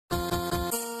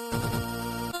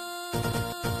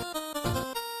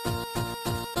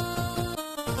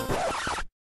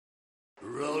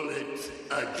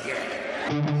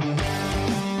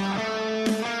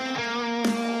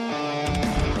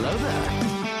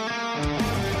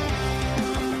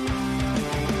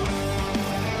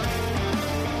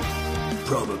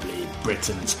probably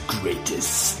Britain's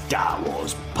greatest Star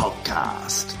Wars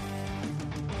podcast.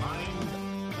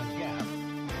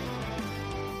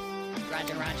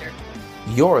 Roger, roger.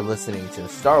 You're listening to the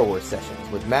Star Wars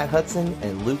Sessions with Matt Hudson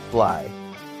and Luke Bly.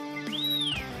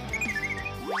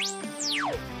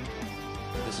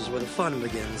 This is where the fun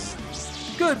begins.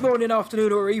 Good morning,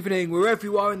 afternoon or evening, wherever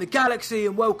you are in the galaxy,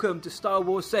 and welcome to Star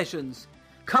Wars Sessions.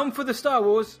 Come for the Star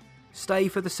Wars, stay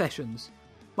for the sessions.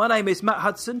 My name is Matt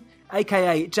Hudson,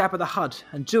 aka Jabba the Hutt,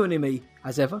 and joining me,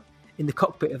 as ever, in the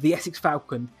cockpit of the Essex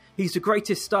Falcon, he's the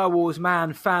greatest Star Wars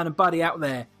man, fan and buddy out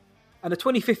there. And the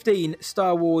 2015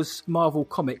 Star Wars Marvel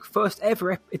comic, first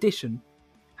ever edition,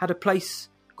 had a place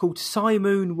called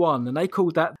Cymoon 1, and they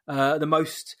called that the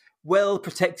most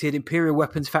well-protected Imperial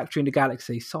weapons factory in the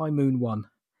galaxy, Cymoon 1.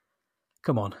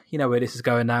 Come on, you know where this is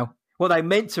going now. What they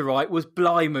meant to write was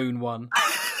Blymoon 1.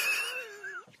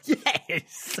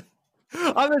 Yes!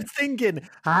 I was thinking,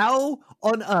 how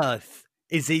on earth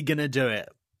is he going to do it?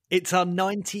 It's our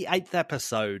 98th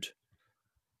episode.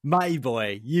 Matey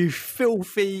boy, you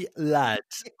filthy lad.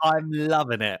 I'm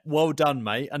loving it. Well done,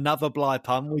 mate. Another Bly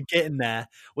pun. We're getting there.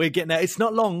 It's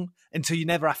not long until you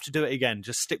never have to do it again.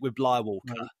 Just stick with Bly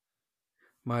Walker.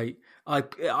 Mate,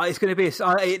 it's going to be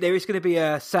there is going to be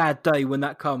a sad day when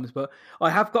that comes, but I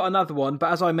have got another one.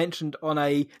 But as I mentioned on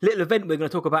a little event we're going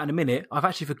to talk about in a minute, I've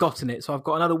actually forgotten it, so I've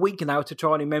got another week now to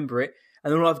try and remember it.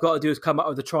 And all I've got to do is come up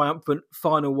with a triumphant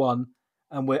final one,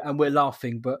 and we're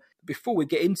laughing. But before we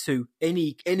get into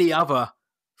any other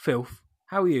filth,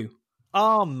 how are you?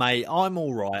 Oh, mate, I'm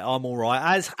all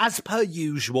right. As per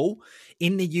usual,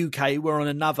 in the UK, we're on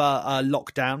another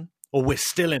lockdown. Or we're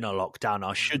still in a lockdown,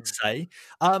 I should say.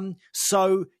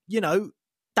 So,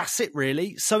 that's it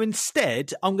really. So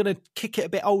instead, I'm going to kick it a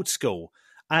bit old school.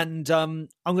 And I'm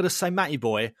going to say, Matty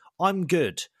boy, I'm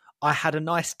good. I had a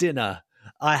nice dinner.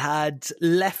 I had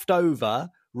leftover,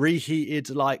 reheated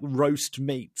roast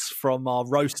meats from our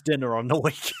roast dinner on the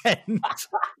weekend.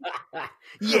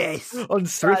 Yes. On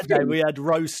Saturday, we had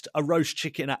a roast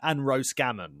chicken and roast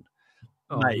gammon.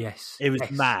 Oh, mate, yes. It was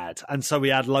mad. And so we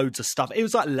had loads of stuff. It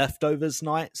was like leftovers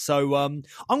night. So I'm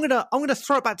gonna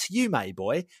throw it back to you, mate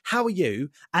boy. How are you?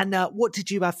 And what did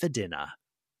you have for dinner?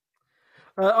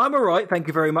 I'm all right, thank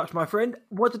you very much, my friend.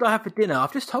 What did I have for dinner?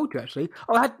 I've just told you, actually.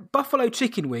 I had buffalo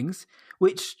chicken wings,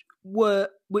 which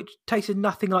tasted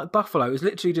nothing like buffalo. It was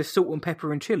literally just salt and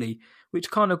pepper and chili,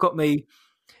 which kind of got me,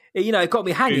 it got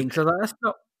me hanging. So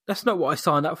that's not what I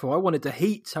signed up for. I wanted the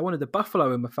heat. I wanted the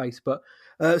buffalo in my face. But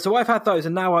so I've had those,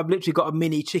 and now I've literally got a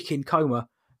mini chicken coma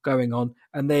going on.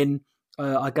 And then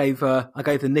I gave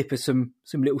the nipper some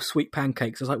little sweet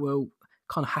pancakes. I was like, well,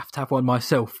 kind of have to have one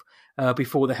myself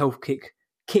before the health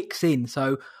kicks in.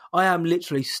 So I am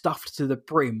literally stuffed to the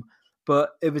brim.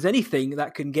 But if there's anything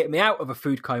that can get me out of a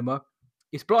food coma,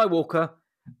 it's Bly Walker,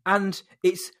 and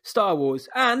it's Star Wars,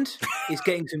 and it's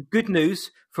getting some good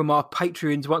news from our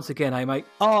Patreons once again, eh, mate?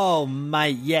 Oh,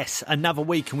 mate, yes. Another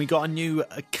week, and we got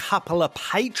a couple of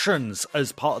patrons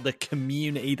as part of the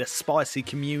community, the spicy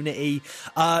community.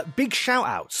 Big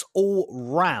shout-outs all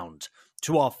round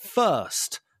to our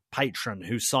first patron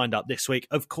who signed up this week.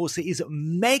 Of course, it is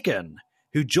Megan,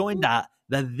 who joined at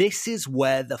the This Is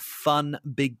Where the Fun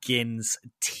Begins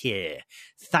tier.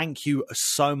 Thank you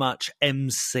so much,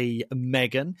 MC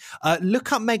Megan.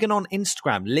 Look up Megan on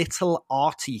Instagram, Little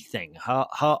Arty Thing. Her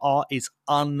art is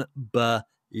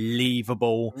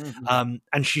unbelievable. Mm-hmm.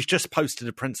 And she's just posted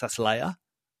a Princess Leia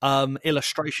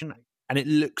illustration, and it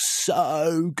looks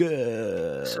so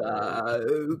good.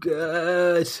 So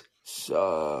good.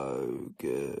 So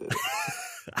good.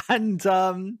 And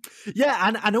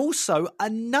and also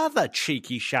another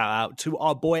cheeky shout out to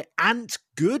our boy Ant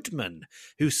Goodman,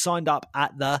 who signed up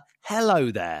at the Hello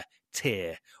There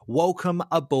tier. Welcome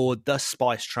aboard the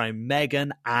Spice Train,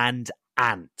 Megan and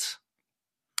Ant.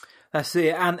 That's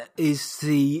it. Ant is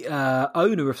the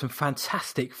owner of some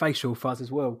fantastic facial fuzz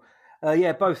as well.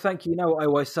 Both, thank you. You know what I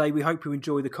always say, we hope you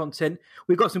enjoy the content.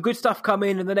 We've got some good stuff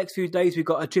coming in the next few days. We've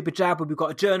got a Jibber Jab, we've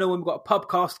got a journal, and we've got a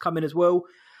pubcast coming as well.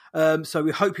 So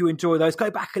we hope you enjoy those.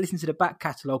 Go back and listen to the back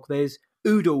catalogue. There's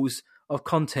oodles of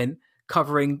content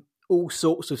covering all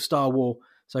sorts of Star Wars.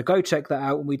 So go check that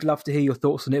out, and we'd love to hear your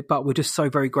thoughts on it. But we're just so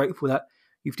very grateful that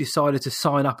you've decided to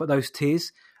sign up at those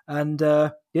tiers. And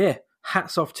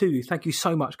hats off to you. Thank you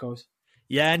so much, guys.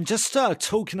 Yeah, and just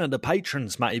talking to the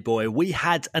patrons, Matty boy, we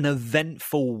had an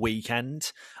eventful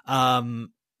weekend.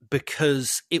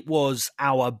 Because it was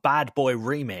our Bad Boy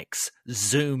remix,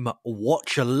 Zoom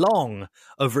watch along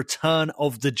of Return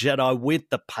of the Jedi with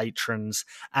the patrons,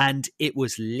 and it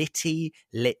was litty.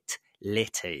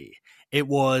 It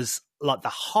was like the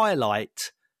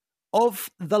highlight of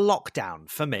the lockdown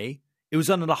for me. It was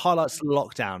one of the highlights of the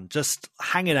lockdown, just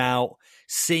hanging out,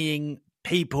 seeing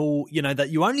people, that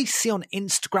you only see on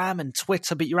Instagram and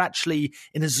Twitter, but you're actually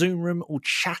in a Zoom room all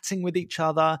chatting with each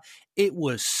other. It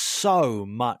was so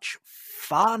much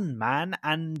fun, man.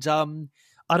 And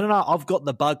I don't know, I've got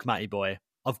the bug, Matty boy.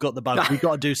 I've got the bug. We've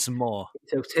got to do some more.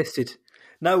 Self-tested.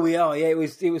 No, we are. Yeah, it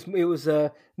was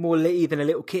more litty than a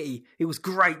little kitty. It was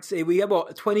great. We had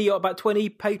about 20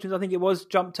 patrons, I think it was,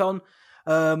 jumped on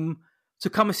to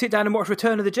come and sit down and watch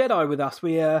Return of the Jedi with us.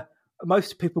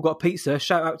 Most people got pizza.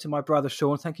 Shout out to my brother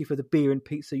Sean. Thank you for the beer and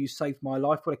pizza. You saved my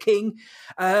life. What a king!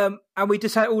 And we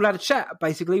just all had a chat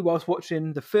basically whilst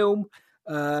watching the film.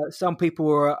 Some people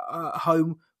were at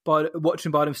home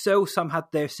watching by themselves. Some had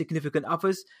their significant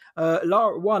others.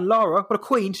 Lara, what a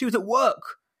queen! She was at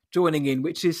work joining in,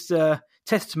 which is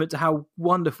testament to how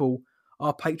wonderful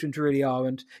our patrons really are.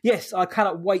 And yes, I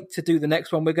cannot wait to do the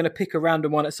next one. We're going to pick a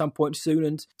random one at some point soon,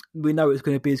 and we know it's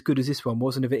going to be as good as this one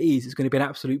was. And if it is, it's going to be an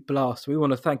absolute blast. We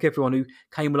want to thank everyone who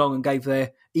came along and gave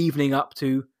their evening up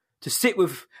to sit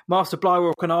with Master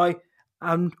Blyrock and I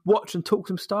and watch and talk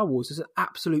some Star Wars. It's an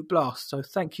absolute blast. So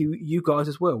thank you guys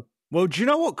as well. Well, do you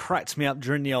know what cracked me up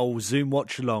during the old Zoom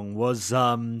watch along was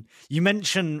you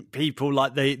mentioned people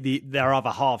like their other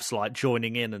halves like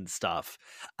joining in and stuff,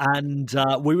 and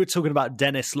we were talking about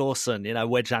Dennis Lawson,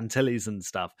 Wedge Antilles and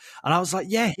stuff, and I was like,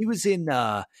 yeah, he was in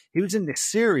this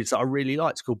series that I really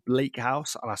liked called Bleak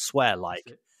House, and I swear,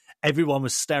 like everyone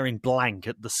was staring blank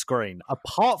at the screen,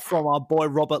 apart from our boy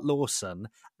Robert Lawson,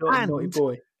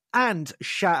 and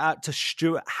shout out to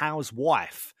Stuart Howe's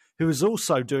wife, who was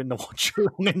also doing the watch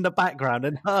along in the background,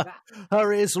 and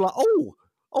her ears were like,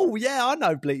 oh yeah, I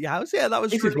know Bleak House. Yeah, that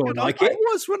was really good. Like it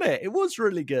was, wasn't it? It was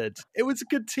really good. It was a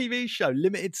good TV show,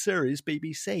 limited series,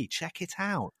 BBC. Check it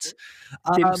out.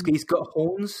 Dibsky's got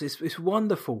horns. It's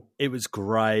wonderful. It was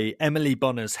great. Emily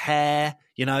Bonner's hair,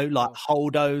 like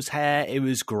Holdo's hair. It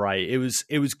was great. It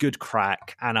was good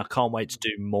crack, and I can't wait to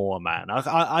do more, man.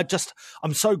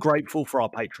 I'm so grateful for our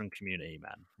patron community,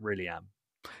 man. Really am.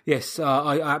 Yes,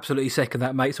 I absolutely second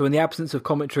that, mate. So in the absence of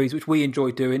commentaries, which we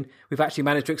enjoy doing, we've actually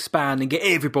managed to expand and get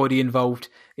everybody involved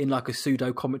in like a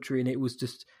pseudo commentary, and it was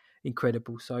just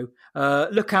incredible. So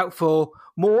look out for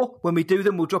more when we do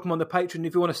them. We'll drop them on the Patreon.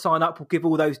 If you want to sign up, we'll give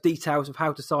all those details of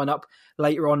how to sign up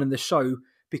later on in the show,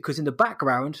 because in the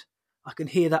background I can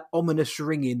hear that ominous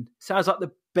ringing. Sounds like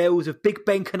the bells of Big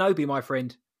Ben Kenobi, my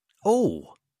friend.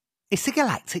 Oh, it's the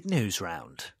Galactic News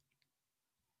Round.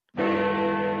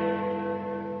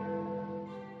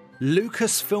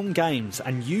 Lucasfilm Games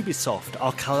and Ubisoft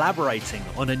are collaborating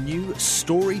on a new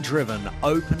story-driven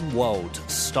open-world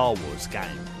Star Wars game.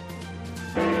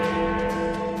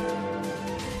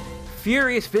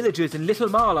 Furious villagers in Little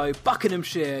Marlow,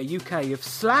 Buckinghamshire, UK have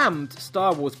slammed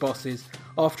Star Wars bosses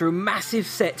after a massive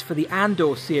set for the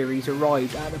Andor series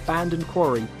arrived at an abandoned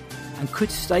quarry and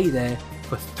could stay there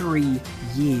for 3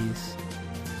 years.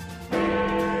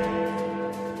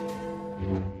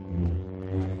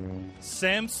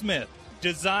 Sam Smith,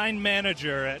 design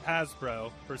manager at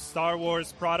Hasbro for Star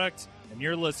Wars product, and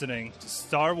you're listening to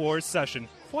Star Wars Session,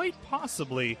 quite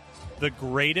possibly the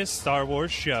greatest Star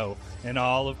Wars show in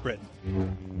all of Britain.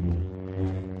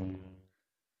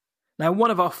 Now,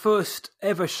 one of our first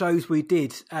ever shows we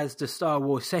did as the Star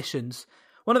Wars Sessions,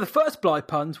 one of the first Bly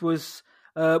puns was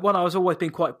one I was always been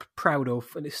quite proud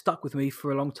of, and it stuck with me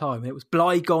for a long time. It was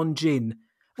Blygon Jinn.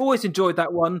 I've always enjoyed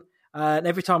that one. And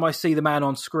every time I see the man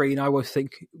on screen, I always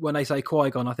think, when they say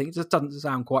Qui-Gon, I think it just doesn't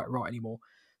sound quite right anymore.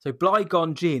 So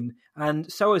Blygon Jinn, and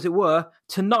so as it were,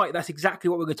 tonight that's exactly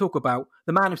what we're going to talk about.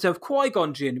 The man himself,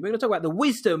 Qui-Gon Jinn. We're going to talk about the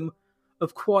wisdom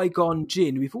of Qui-Gon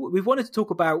Jinn. We've wanted to talk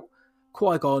about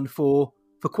Qui-Gon for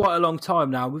quite a long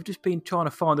time now. We've just been trying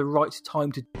to find the right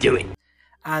time to do it.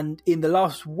 And in the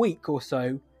last week or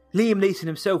so, Liam Neeson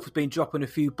himself has been dropping a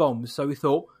few bombs. So we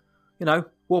thought,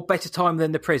 what better time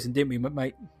than the present, didn't we,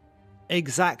 mate?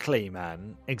 Exactly,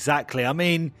 man. Exactly. I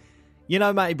mean,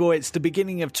 matey boy, it's the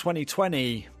beginning of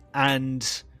 2020 and,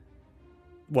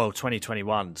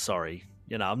 2021, sorry.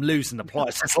 I'm losing the plot.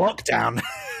 It's this lockdown.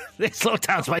 This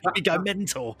lockdown's making me go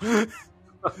mental.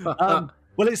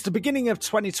 Well, it's the beginning of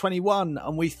 2021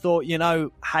 and we thought,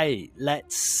 hey,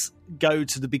 let's go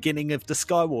to the beginning of the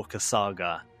Skywalker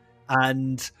saga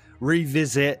and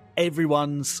revisit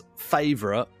everyone's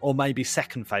favourite, or maybe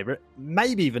second favourite,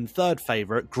 maybe even third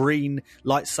favourite, green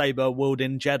lightsaber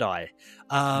wielding Jedi.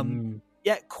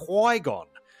 Yeah, Qui-Gon.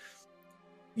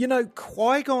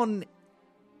 Qui-Gon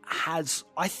has,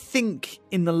 I think,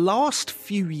 in the last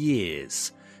few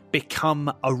years,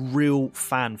 become a real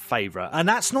fan favourite. And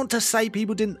that's not to say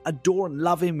people didn't adore and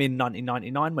love him in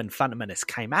 1999 when Phantom Menace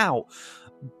came out,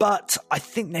 But I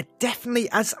think they're definitely,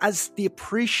 as the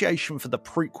appreciation for the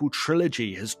prequel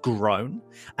trilogy has grown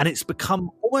and it's become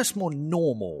almost more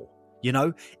normal,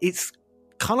 it's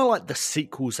kind of like the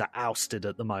sequels are ousted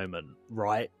at the moment,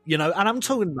 right? And I'm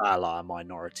talking about like a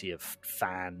minority of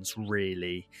fans,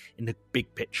 really, in the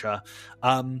big picture.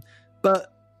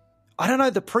 But I don't know,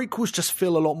 the prequels just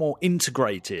feel a lot more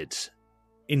integrated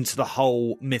into the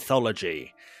whole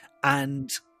mythology. And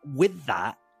with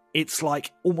that, it's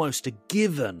like almost a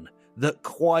given that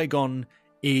Qui-Gon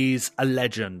is a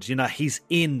legend. He's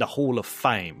in the Hall of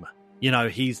Fame.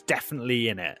 He's definitely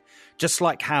in it. Just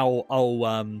like how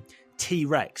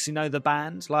T-Rex, the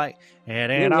band, like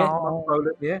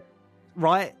yeah.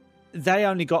 Right? They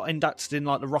only got inducted in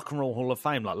like the Rock and Roll Hall of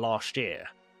Fame like last year.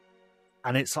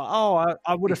 And it's like,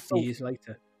 I would have thought years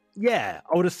later. Yeah,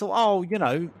 I would have thought,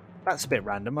 that's a bit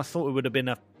random. I thought it would have been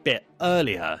a bit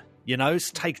earlier.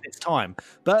 It's taken its time.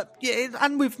 But yeah,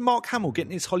 and with Mark Hamill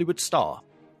getting his Hollywood star.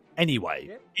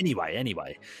 Anyway,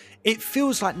 it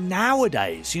feels like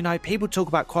nowadays, people talk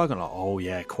about Qui-Gon like, oh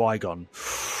yeah, Qui-Gon,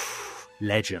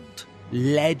 legend.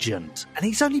 And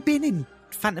he's only been in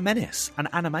Phantom Menace and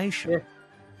animation. Yeah.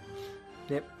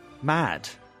 Yep.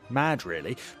 Mad,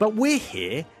 really. But we're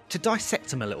here to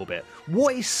dissect him a little bit.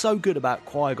 What is so good about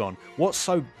Qui-Gon? What's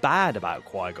so bad about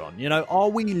Qui-Gon? Are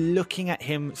we looking at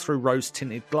him through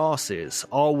rose-tinted glasses?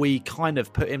 Are we kind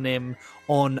of putting him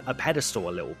on a pedestal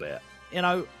a little bit?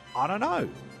 I don't know.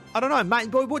 Mate,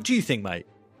 what do you think, mate?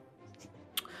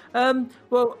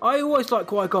 Well, I always liked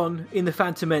Qui-Gon in The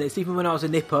Phantom Menace, even when I was a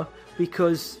nipper,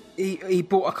 because he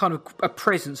brought a kind of a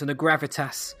presence and a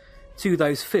gravitas to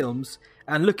those films.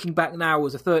 And looking back now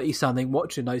as a 30-something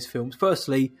watching those films,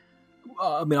 firstly,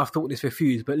 I've thought this for a few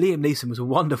years, but Liam Neeson was a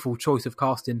wonderful choice of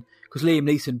casting because Liam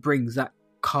Neeson brings that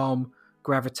calm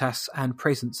gravitas and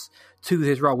presence to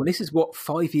his role. And this is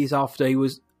 5 years after he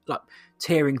was like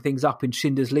tearing things up in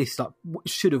Schindler's List, like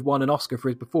should have won an Oscar for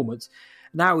his performance.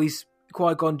 Now he's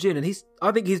Qui-Gon Jinn, and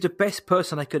I think he's the best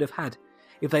person they could have had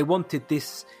if they wanted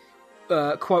this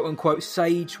quote-unquote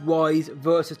sage, wise,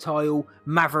 versatile,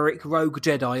 maverick, rogue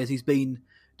Jedi, as he's been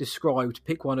described.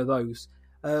 Pick one of those.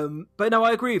 But no,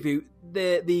 I agree with you.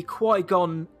 The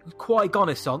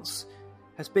Qui-Gon-essence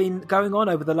has been going on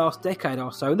over the last decade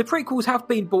or so, and the prequels have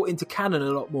been brought into canon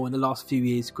a lot more in the last few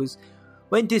years, because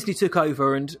when Disney took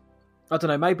over, and I don't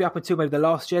know, maybe up until maybe The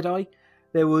Last Jedi,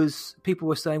 people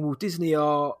were saying, well, Disney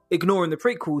are ignoring the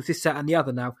prequels, this, that, and the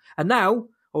other now. And now,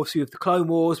 obviously, with the Clone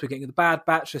Wars, we're getting the Bad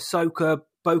Batch, Ahsoka,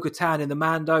 Bo-Katan in the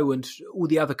Mando, and all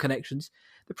the other connections.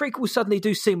 The prequels suddenly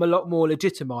do seem a lot more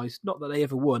legitimised. Not that they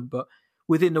ever weren't, but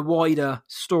within the wider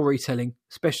storytelling,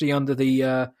 especially under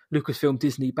the Lucasfilm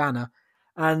Disney banner.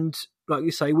 And like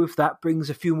you say, with that brings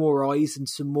a few more eyes and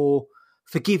some more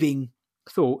forgiving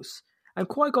thoughts. And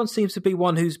Qui-Gon seems to be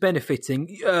one who's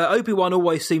benefiting. Obi-Wan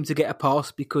always seemed to get a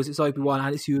pass because it's Obi-Wan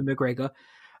and it's Ewan McGregor.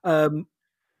 And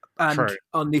True.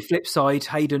 On the flip side,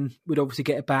 Hayden would obviously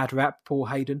get a bad rap. Poor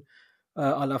Hayden.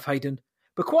 I love Hayden.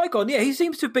 But Qui-Gon, yeah, he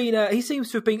seems to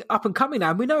have been up and coming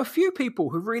now. And we know a few people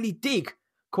who really dig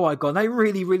Qui-Gon. They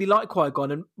really, really like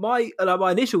Qui-Gon. And my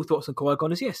initial thoughts on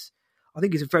Qui-Gon is, yes, I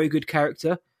think he's a very good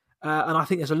character. And I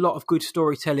think there's a lot of good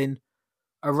storytelling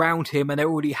around him, and there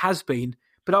already has been.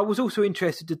 But I was also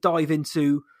interested to dive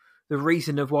into the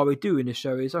reason of why we're doing this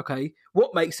show is, okay,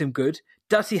 what makes him good?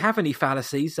 Does he have any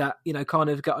fallacies that, kind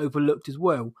of get overlooked as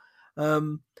well?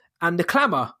 And the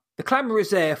clamour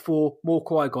is there for more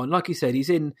Qui-Gon. Like you said,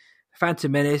 he's in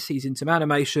Phantom Menace, he's in some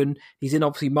animation, he's in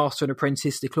obviously Master and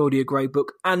Apprentice, the Claudia Gray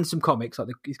book, and some comics.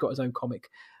 He's got his own comic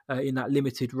in that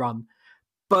limited run.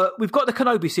 But we've got the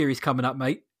Kenobi series coming up,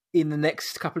 mate, in the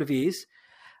next couple of years.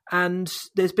 And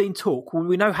there's been talk. Well,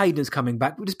 we know Hayden's coming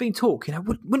back, but there's been talk.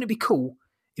 Wouldn't it be cool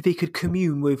if he could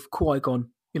commune with Qui-Gon?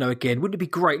 Again, wouldn't it be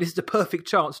great? This is the perfect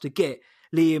chance to get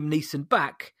Liam Neeson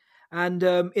back. And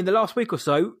in the last week or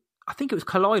so, I think it was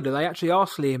Collider. They actually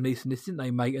asked Liam Neeson this, didn't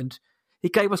they, mate? And he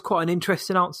gave us quite an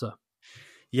interesting answer.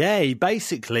 Yeah, he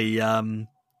basically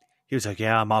he was like,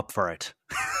 "Yeah, I'm up for it."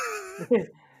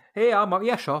 Yeah, I'm up.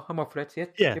 Yeah, sure, I'm up for it.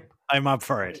 Yeah, I'm up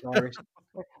for it.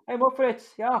 I'm up for it.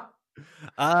 Yeah.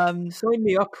 Sign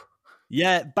me up.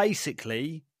 Yeah,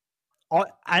 basically,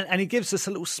 and he gives us a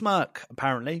little smirk.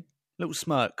 Apparently, little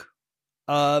smirk.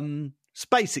 So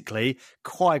basically,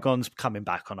 Qui-Gon's coming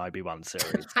back on Obi-Wan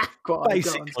series.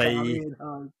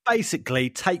 basically,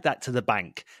 take that to the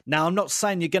bank. Now, I'm not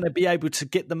saying you're going to be able to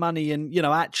get the money and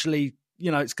actually,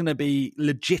 it's going to be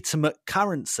legitimate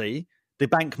currency. The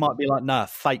bank might be like, nah,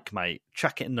 fake, mate.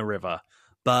 Chuck it in the river.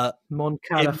 But Mon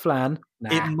Cala flan.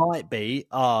 It might be,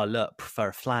 look, prefer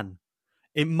a flan.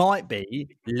 It might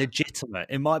be legitimate.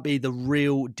 It might be the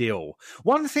real deal.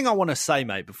 One thing I want to say,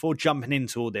 mate, before jumping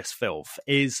into all this filth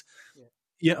is,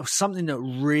 something that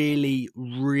really,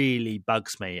 really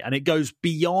bugs me, and it goes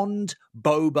beyond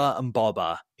Boba and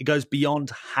Boba. It goes beyond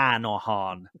Han or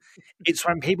Han. It's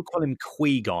when people call him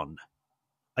Qui-Gon.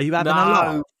 Are you having a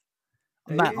laugh?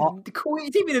 Matt,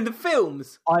 it's even in the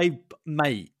films. I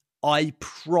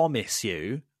promise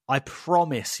you,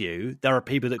 there are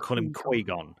people that call him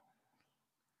Qui-Gon.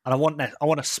 And I want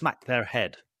to smack their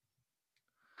head.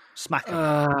 Smack him.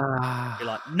 Be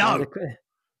like, no!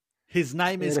 His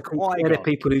name is Qui-Gon. They're the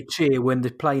people who cheer when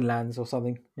the plane lands or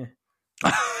something. Yeah.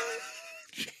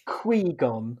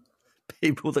 Qui-Gon.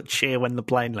 People that cheer when the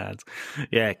plane lands.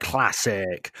 Yeah,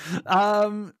 classic.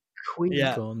 Qui-Gon.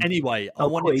 Yeah. Anyway, I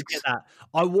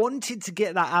wanted to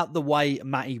get that out the way,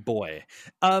 Matty boy.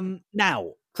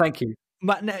 Now, thank you.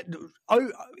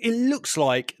 It looks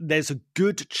like there's a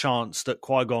good chance that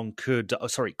Qui-Gon could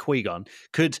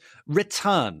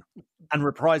return and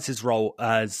reprise his role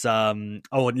as, Liam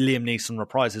Neeson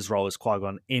reprise his role as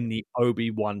Qui-Gon in the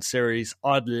Obi-Wan series.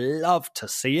 I'd love to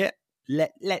see it.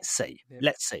 Let's see. Yeah.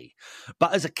 Let's see.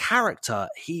 But as a character,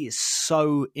 he is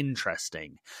so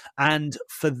interesting. And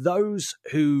for those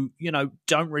who,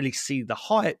 don't really see the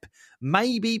hype,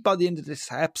 maybe by the end of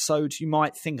this episode, you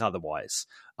might think otherwise.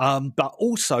 But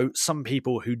also some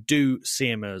people who do see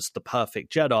him as the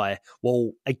perfect Jedi,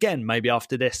 well, again, maybe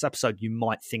after this episode, you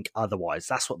might think otherwise.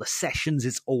 That's what the sessions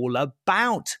is all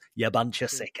about, you bunch of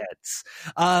sickheads.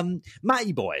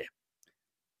 Matty boy,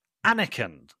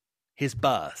 Anakin, his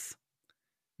birth.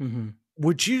 Mm-hmm.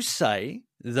 Would you say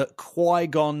that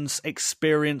Qui-Gon's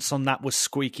experience on that was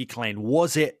squeaky clean?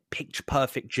 Was it picture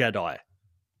perfect Jedi?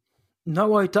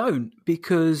 No, I don't,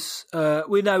 because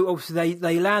we know obviously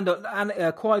they land on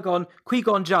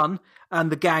Qui-Gon Jinn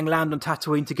and the gang land on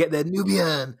Tatooine to get their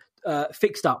Nubian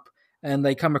fixed up, and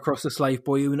they come across the slave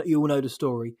boy. You all know the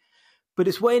story, but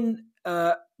it's when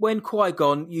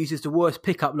Qui-Gon uses the worst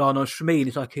pickup line on Shmi,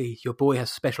 it's like, hey, your boy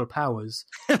has special powers.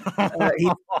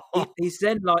 He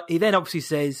then obviously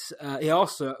says, he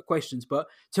asks questions, but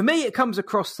to me it comes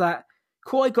across that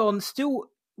Qui-Gon still,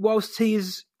 whilst he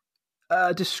is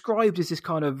described as this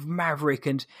kind of maverick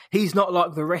and he's not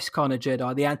like the rest kind of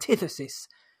Jedi, the antithesis,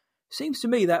 seems to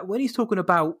me that when he's talking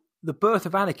about the birth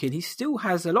of Anakin, he still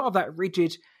has a lot of that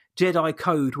rigid Jedi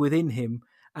code within him.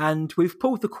 And we've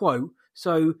pulled the quote.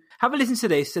 So have a listen to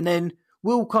this, and then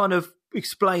we'll kind of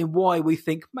explain why we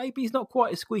think maybe he's not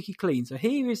quite as squeaky clean. So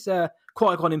here is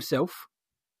Qui-Gon himself.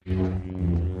 He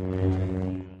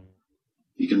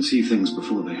can see things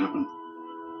before they happen.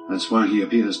 That's why he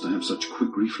appears to have such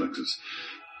quick reflexes.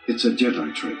 It's a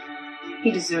Jedi trait.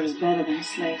 He deserves better than a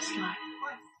slave's life.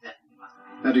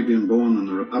 Had he been born in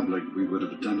the Republic, we would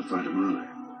have identified him earlier.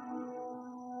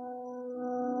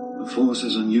 The Force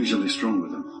is unusually strong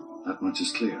with him. That much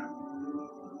is clear.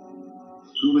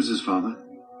 Who was his father?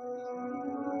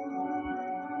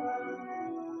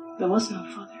 There was no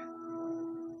father.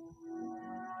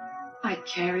 I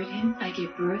carried him, I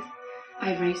gave birth,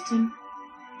 I raised him.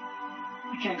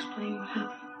 I can't explain what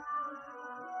happened.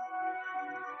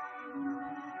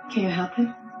 Can you help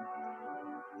him?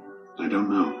 I don't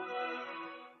know.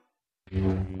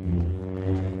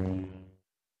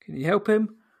 Can you help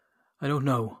him? I don't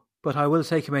know, but I will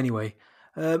take him anyway.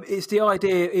 It's the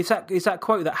idea, it's that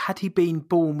quote that had he been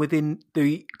born within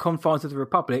the confines of the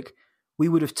Republic, we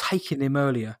would have taken him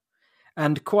earlier.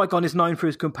 And Qui-Gon is known for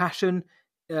his compassion,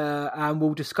 and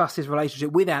we'll discuss his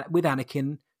relationship with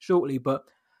Anakin shortly. But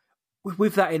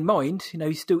with that in mind,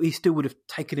 he still would have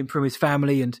taken him from his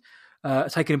family and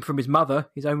taken him from his mother,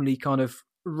 his only kind of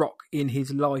rock in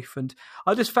his life. And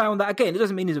I just found that, again, it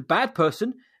doesn't mean he's a bad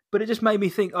person, but it just made me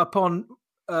think upon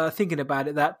thinking about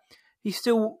it that he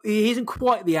isn't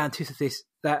quite the antithesis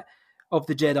of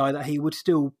the Jedi, that he would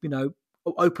still,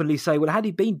 openly say, well, had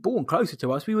he been born closer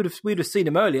to us, we'd have seen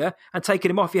him earlier and taken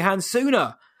him off your hands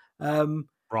sooner.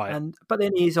 Right. But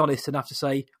then he is honest enough to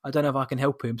say, I don't know if I can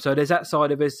help him. So there's that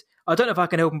side of us. I don't know if I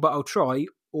can help him, but I'll try,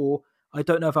 or I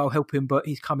don't know if I'll help him, but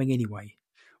he's coming anyway.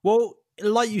 Well,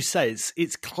 like you say,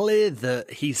 it's clear that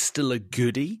he's still a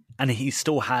goodie and he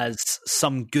still has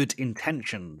some good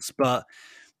intentions, but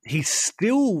he's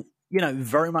still,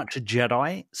 very much a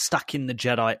Jedi, stuck in the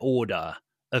Jedi order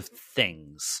of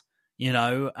things,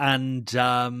 and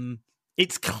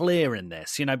it's clear in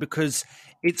this, because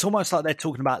it's almost like they're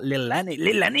talking about Lil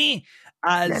Lenny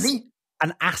as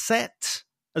an asset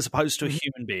as opposed to a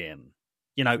human being,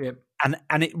 Yep.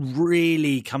 And it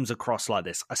really comes across like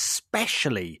this,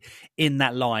 especially in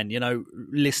that line,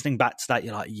 listening back to that,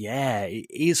 you're like, yeah, it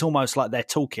is almost like they're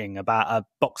talking about a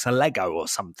box of Lego or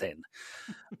something.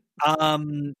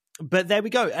 But there we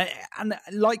go. And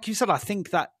like you said, I think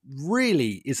that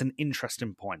really is an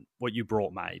interesting point, what you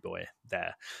brought, Matty Boy,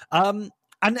 there. And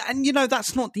you know,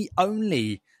 that's not the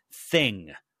only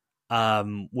thing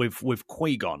with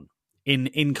Qui-Gon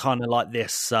in kind of like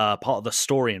this part of the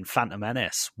story in Phantom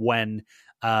Menace when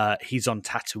he's on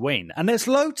Tatooine. And there's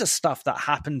loads of stuff that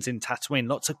happens in Tatooine,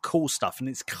 lots of cool stuff. And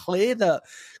it's clear that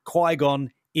Qui-Gon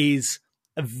is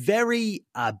very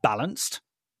balanced.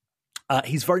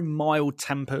 He's very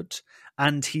mild-tempered,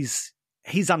 and he's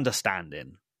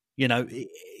understanding. You know,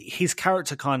 his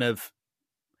character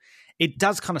it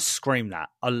does kind of scream that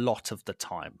a lot of the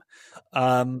time.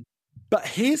 But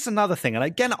here's another thing, and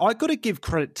again, I got to give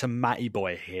credit to Matty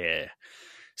Boy here.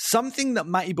 Something that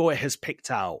Matty Boy has picked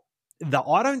out that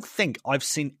I don't think I've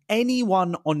seen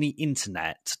anyone on the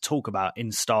internet talk about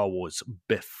in Star Wars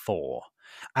before,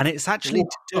 and it's actually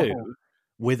to do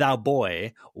with our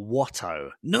boy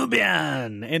Watto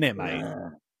Nubian, innit, mate? Yeah.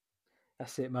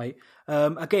 That's it, mate.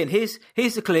 Again, here's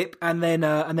the clip, and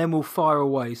then we'll fire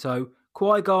away. So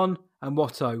Qui-Gon and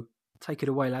Watto, take it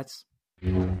away, lads.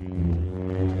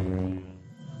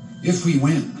 If we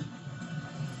win,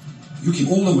 you keep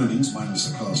all the winnings minus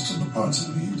the cost of the parts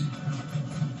I need.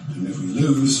 And if we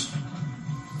lose,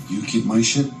 you keep my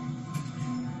ship.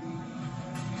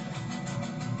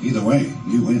 Either way,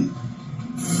 you win.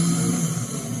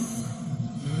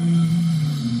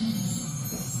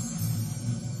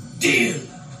 Deal.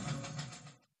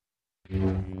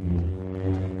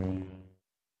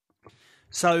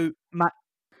 So,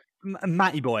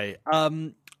 Matty Boy,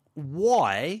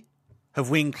 why have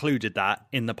we included that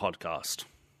in the podcast?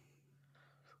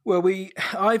 Well,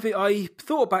 I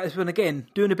thought about this one again,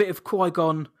 doing a bit of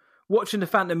Qui-Gon, watching the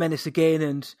Phantom Menace again,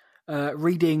 and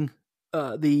reading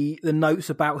the notes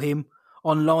about him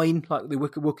online, like the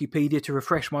Wikipedia, to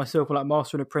refresh myself, like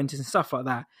Master and Apprentice and stuff like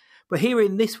that. But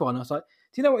hearing this one, I was like,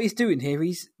 do you know what he's doing here?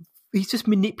 He's just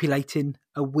manipulating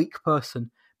a weak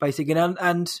person, basically,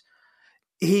 and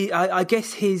I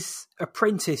guess his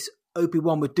apprentice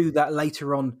Obi-Wan would do that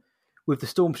later on with the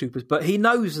Stormtroopers, but he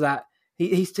knows that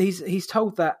he's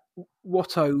told that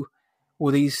Watto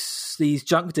or these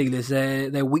junk dealers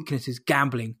their weakness is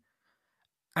gambling,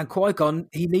 and Qui-Gon,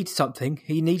 he needs something.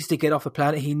 He needs to get off the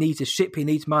planet. He needs a ship. He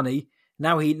needs money.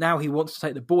 Now he wants to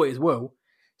take the boy as well.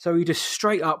 So he just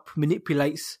straight up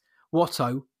manipulates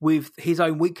Watto with his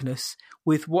own weakness,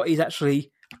 with what is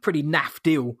actually a pretty naff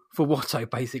deal for Watto,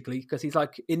 basically, because he's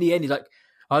like, in the end, he's like,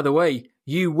 either way,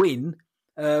 you win.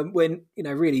 When, you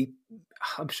know, really,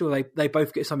 I'm sure they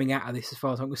both get something out of this as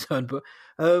far as I'm concerned.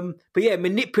 But yeah,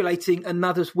 manipulating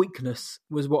another's weakness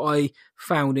was what I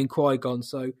found in Qui-Gon.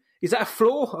 So is that a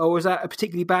flaw, or is that a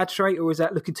particularly bad trait, or is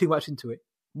that looking too much into it?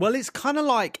 Well, it's kind of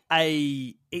like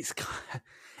it's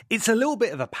a little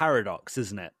bit of a paradox,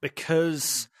 isn't it?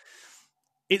 Because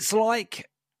it's like,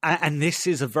 and this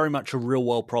is very much a real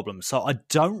world problem. So I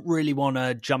don't really want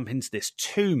to jump into this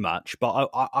too much, but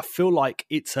I feel like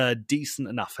it's a decent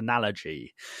enough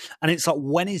analogy. And it's like,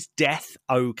 when is death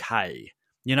okay?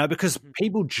 You know, because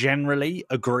people generally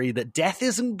agree that death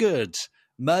isn't good.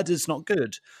 Murder's not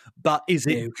good. But is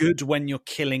it good when you're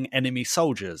killing enemy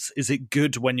soldiers? Is it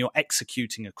good when you're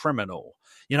executing a criminal?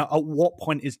 You know, at what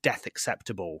point is death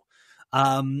acceptable?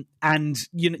 And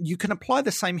you can apply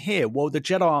the same here. Well, the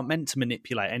Jedi aren't meant to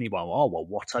manipulate anyone. Oh, well,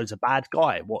 Watto's a bad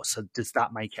guy. So does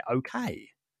that make it okay?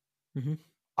 Mm-hmm.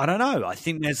 I don't know. I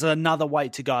think there's another way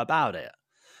to go about it.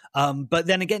 But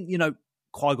then again, you know,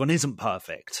 Qui-Gon isn't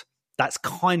perfect. That's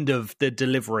kind of the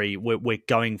delivery we're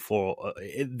going for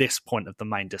at this point of the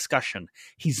main discussion.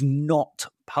 He's not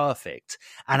perfect.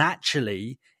 And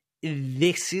actually,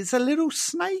 this is a little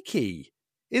snaky,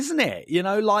 isn't it? You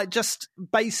know, like, just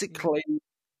basically,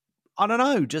 I don't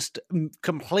know, just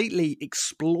completely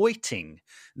exploiting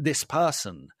this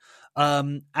person.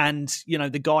 And, you know,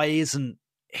 the guy isn't,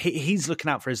 he's looking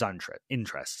out for his own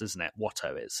interests, isn't it?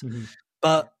 Watto is. Mm-hmm.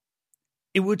 But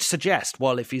it would suggest,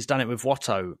 well, if he's done it with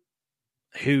Watto,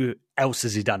 who else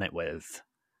has he done it with?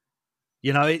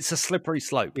 You know, it's a slippery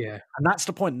slope. Yeah. And that's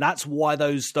the point. That's why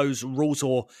those rules,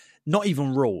 or not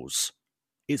even rules,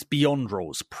 it's beyond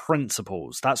rules,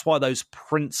 principles. That's why those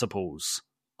principles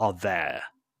are there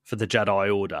for the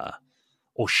Jedi Order,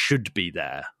 or should be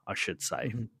there, I should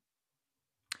say. Mm-hmm.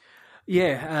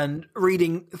 Yeah, and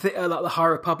reading like the High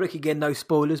Republic, again, no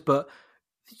spoilers, but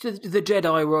the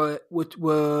Jedi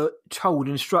were told,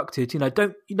 instructed, you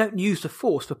don't use the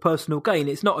Force for personal gain.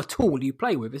 It's not a tool you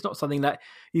play with. It's not something that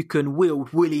you can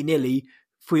wield willy-nilly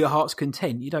for your heart's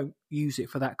content. You don't use it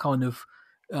for that kind of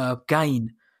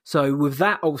gain. So with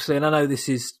that, obviously, and I know this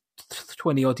is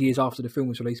 20-odd years after the film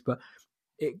was released, but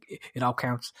it all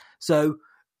counts. So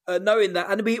knowing that,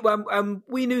 and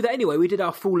we knew that anyway. We did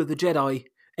our Fall of the Jedi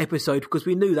episode because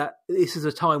we knew that this is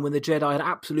a time when the Jedi had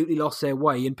absolutely lost their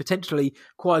way, and potentially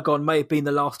Qui-Gon may have been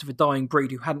the last of a dying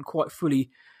breed who hadn't quite fully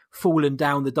fallen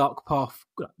down the dark path,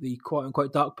 the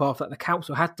quote-unquote dark path that the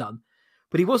Council had done.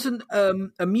 But he wasn't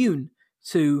immune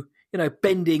to,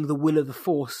 bending the will of the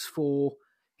Force for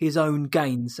his own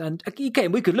gains. And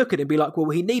again, we could look at it and be like, well,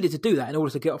 he needed to do that in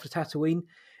order to get off to Tatooine,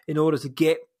 in order to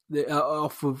get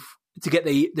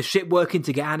the ship working,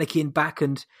 to get Anakin back,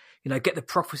 and get the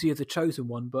prophecy of the Chosen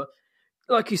One. But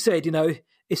like you said,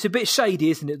 it's a bit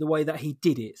shady, isn't it, the way that he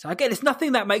did it? So again, it's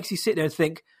nothing that makes you sit there and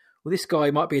think, well, this guy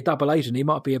might be a double agent, he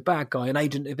might be a bad guy, an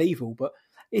agent of evil. But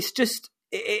it's just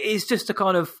a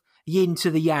kind of yin to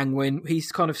the yang when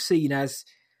he's kind of seen as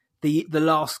the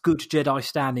last good Jedi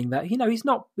standing. That he's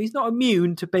not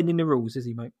immune to bending the rules, is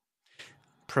he, mate?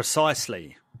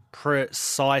 Precisely.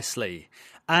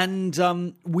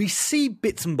 And we see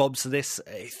bits and bobs of this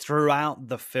throughout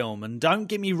the film. And don't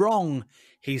get me wrong,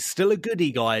 he's still a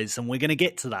goodie, guys, and we're going to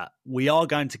get to that. We are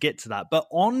going to get to that. But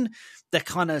on the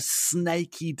kind of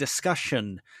snaky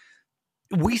discussion,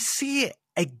 we see it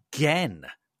again.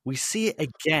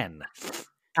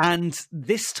 And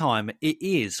this time it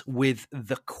is with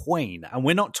the Queen. And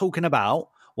we're not talking about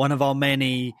one of our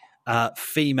many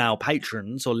female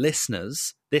patrons or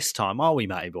listeners this time, are we,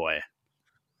 Matty boy?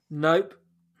 Nope.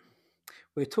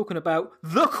 We're talking about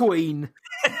the Queen,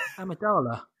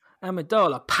 Amidala,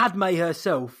 Padme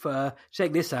herself.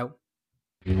 Check this out.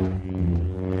 Are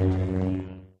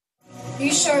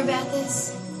you sure about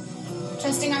this?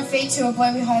 Trusting our fate to a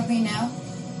boy we hardly know?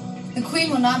 The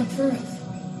Queen will not approve.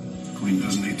 The Queen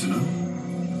doesn't need to know.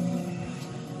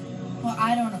 Well,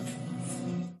 I don't approve.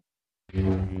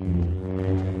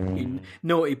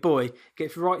 Naughty boy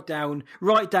gets right down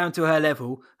to her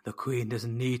level. The Queen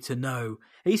doesn't need to know.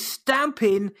 He's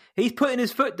stamping. He's putting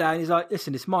his foot down. He's like,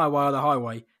 listen, it's my way or the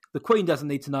highway. The Queen doesn't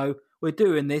need to know. We're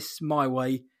doing this my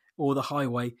way or the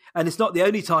highway. And it's not the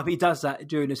only time he does that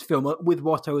during this film. With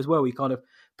Watto as well, he kind of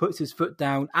puts his foot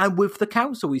down. And with the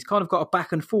Council, he's kind of got a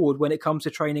back and forward when it comes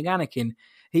to training Anakin.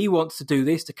 He wants to do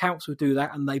this. The Council do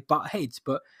that, and they butt heads.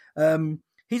 But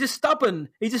he's a stubborn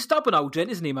old gent,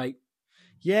 isn't he, mate?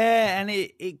 Yeah, and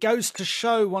it goes to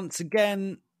show once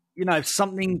again, if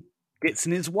something gets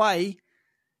in his way,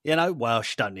 well,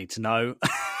 she don't need to know.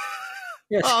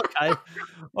 Yes. Oh, okay.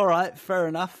 All right, fair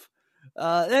enough.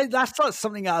 That's like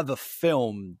something out of a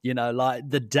film, like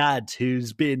the dad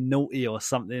who's being naughty or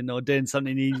something, or doing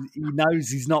something he knows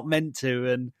he's not meant to,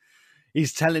 and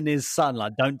he's telling his son,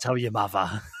 like, don't tell your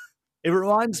mother. It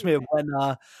reminds me of when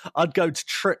I'd go to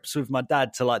trips with my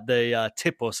dad to like the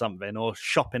Tip or something, or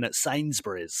shopping at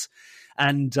Sainsbury's,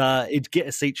 and he'd get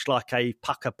us each like a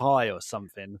pucker pie or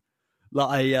something,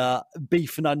 like a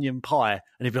beef and onion pie,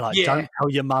 and he'd be like, don't tell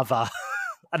your mother.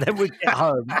 And then we'd get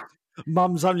home.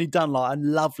 Mum's only done like a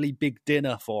lovely big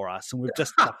dinner for us, and we've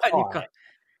just got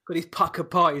these pucker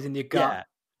pies in your gut. Yeah.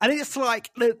 And it's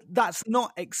like, that's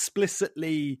not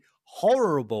explicitly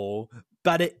horrible,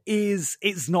 but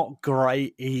it's not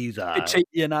great either.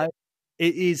 It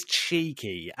is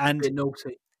cheeky and a bit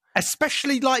naughty.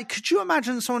 Especially, like, could you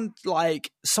imagine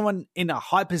someone in a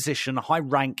high position, a high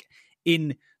rank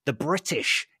in the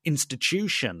British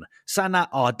institution saying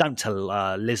that, don't tell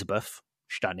Elizabeth,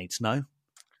 she don't need to know.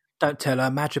 Don't tell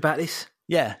her Madge about this.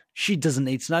 Yeah, she doesn't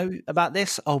need to know about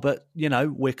this. Oh, but,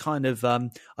 we're kind of,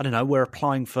 we're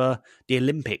applying for the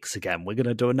Olympics again. We're going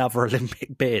to do another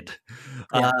Olympic bid.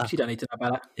 Yeah, she don't need to know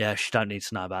about that. Yeah, she don't need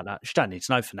to know about that. She don't need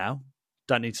to know for now.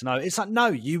 Don't need to know. It's like, no,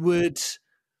 you would,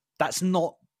 that's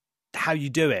not how you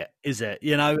do it, is it?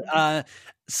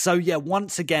 So, yeah,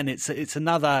 once again, it's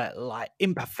another, like,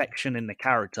 imperfection in the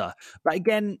character. But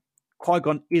again,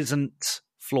 Qui-Gon isn't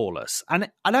flawless. And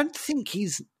I don't think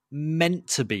he's meant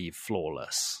to be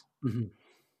flawless. Mm-hmm.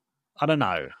 I don't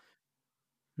know.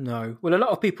 No. Well, a lot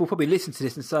of people probably listen to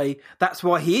this and say that's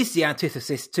why he is the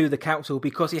antithesis to the Council,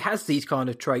 because he has these kind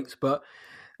of traits. But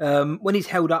when he's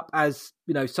held up as,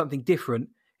 something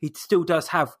different, he still does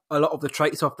have a lot of the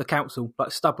traits of the Council,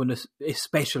 like stubbornness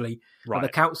especially. Right. The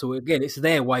Council, again, it's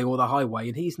their way or the highway,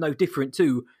 and he's no different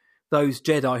to those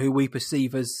Jedi who we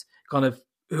perceive as kind of,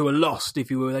 who are lost, if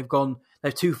you will.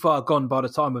 They've too far gone by the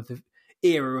time of the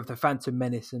era of the Phantom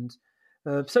Menace. And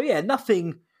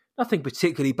nothing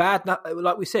particularly bad.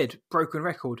 Like we said, broken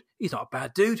record. He's not a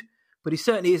bad dude, but he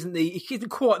certainly isn't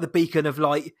quite the beacon of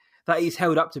light that he's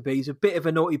held up to be. He's a bit of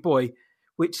a naughty boy,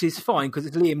 which is fine because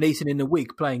it's Liam Neeson in the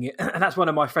wig playing it. And that's one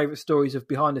of my favourite stories of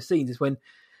behind the scenes, is when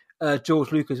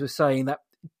George Lucas was saying that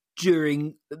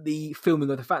during the filming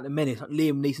of the Phantom Menace, like,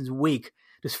 Liam Neeson's wig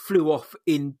just flew off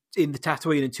in the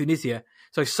Tatooine in Tunisia.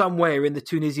 So somewhere in the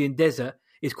Tunisian desert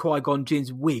is Qui-Gon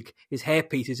Jinn's wig. His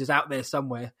hairpiece is just out there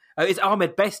somewhere. It's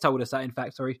Ahmed Best told us that, in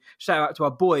fact. Sorry. Shout out to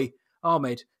our boy,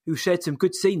 Ahmed, who shared some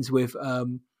good scenes with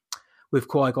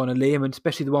Qui-Gon and Liam, and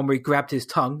especially the one where he grabbed his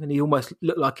tongue, and he almost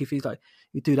looked like if he's like,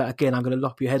 you do that again, I'm going to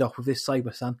lop your head off with this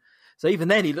saber, son. So even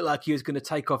then, he looked like he was going to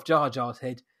take off Jar Jar's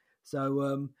head.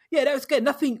 So, that was good.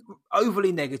 Nothing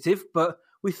overly negative, but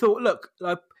we thought, look,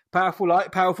 powerful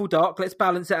light, powerful dark, let's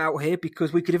balance it out here,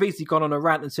 because we could have easily gone on a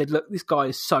rant and said, look, this guy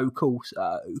is so cool.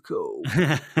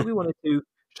 But we wanted to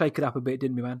shake it up a bit,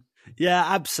 didn't we, man? Yeah,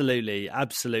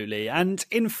 absolutely. And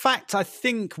in fact, I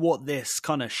think what this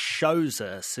kind of shows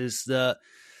us is that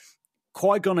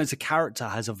Qui-Gon as a character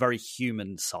has a very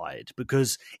human side,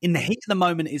 because in the heat of the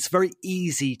moment, it's very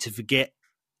easy to forget,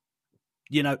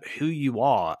 who you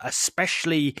are,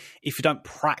 especially if you don't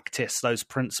practice those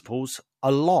principles a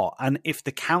lot. And if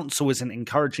the council isn't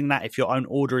encouraging that, if your own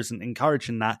order isn't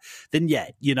encouraging that, then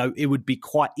it would be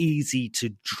quite easy to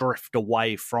drift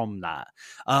away from that.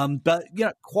 But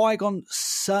Qui-Gon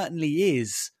certainly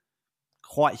is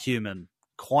quite human,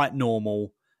 quite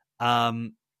normal.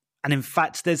 And in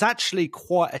fact, there's actually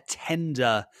quite a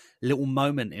tender little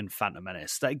moment in Phantom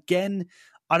Menace that, again,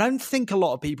 I don't think a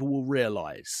lot of people will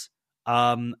realise.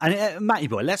 Matty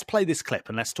boy, let's play this clip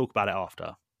and let's talk about it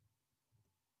after.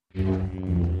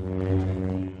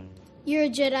 You're a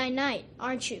Jedi Knight,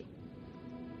 aren't you?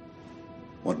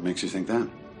 What makes you think that?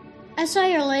 I saw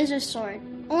your laser sword.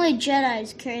 Only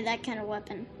Jedis carry that kind of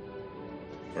weapon.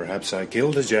 Perhaps I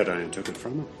killed a Jedi and took it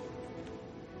from him.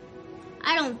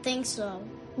 I don't think so.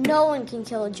 No one can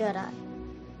kill a Jedi.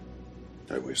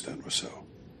 I wish that was so.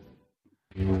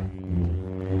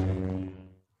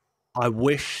 I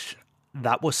wish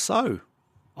that was so.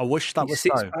 I wish that was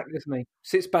so.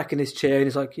 Sits back in his chair and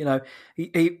he's like,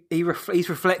 he's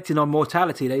reflecting on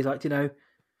mortality. He's like, I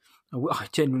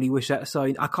genuinely wish that so.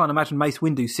 I can't imagine Mace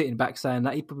Windu sitting back saying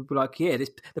that. He'd probably be like,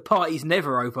 the party's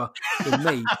never over with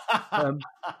me.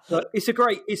 But it's a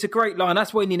great line.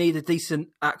 That's when you need a decent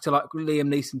actor like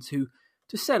Liam Neeson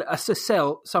to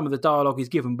sell some of the dialogue he's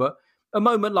given. But a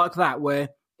moment like that where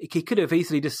he could have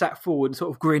easily just sat forward and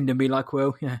sort of grinned and been like,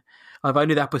 well, I've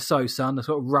only that was so, son. I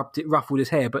sort of ruffled his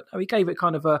hair. But he gave it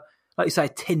kind of a, like you say,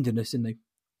 tenderness, didn't he?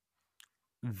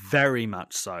 Very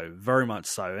much so. Very much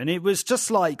so. And it was just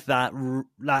like that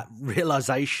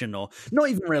realization, or not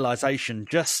even realization,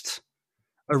 just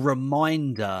a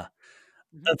reminder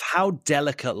of how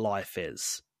delicate life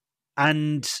is.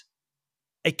 And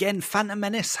again, Phantom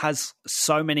Menace has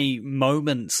so many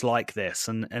moments like this,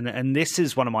 and this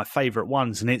is one of my favorite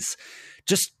ones. And it's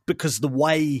just because the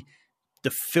way the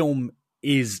film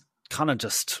is kind of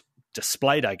just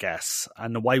displayed, I guess,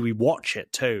 and the way we watch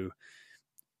it too,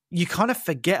 you kind of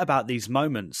forget about these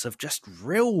moments of just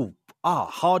real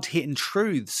hard-hitting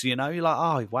truths, You're like,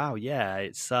 oh, wow, yeah,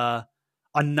 it's I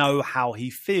know how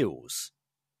he feels.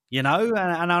 And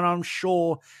I'm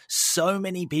sure so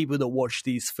many people that watch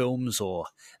these films or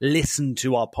listen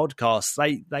to our podcasts,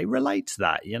 they relate to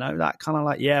that, that kind of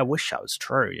like, yeah, wish that was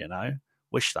true,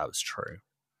 wish that was true.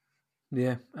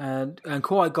 Yeah, and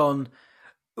Qui-Gon,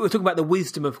 we're talking about the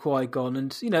wisdom of Qui-Gon,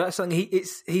 and, that's something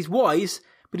he's wise,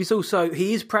 but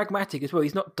he is pragmatic as well.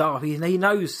 He's not daft. He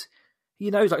knows,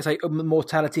 like I say, the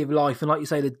mortality of life, and like you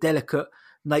say, the delicate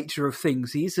nature of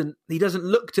things. He doesn't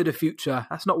look to the future.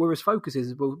 That's not where his focus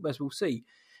is, as we'll see.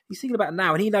 He's thinking about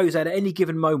now, and he knows that at any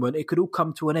given moment it could all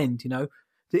come to an end.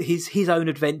 That his own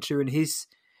adventure and his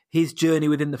journey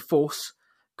within the Force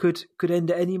could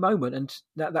end at any moment, and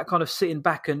that kind of sitting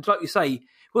back, and like you say, it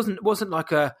wasn't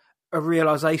like a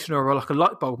realization or like a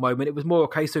light bulb moment. It was more a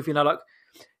case of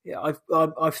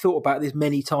I've thought about this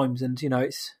many times, and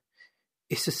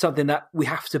it's just something that we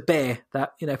have to bear.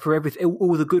 That for everything,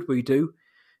 all the good we do.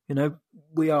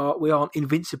 We aren't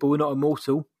invincible. We're not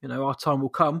immortal. Our time will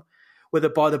come, whether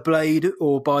by the blade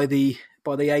or by the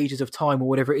ages of time or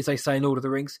whatever it is they say in Lord of the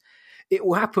Rings. It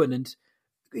will happen, and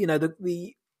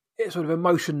the sort of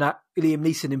emotion that Liam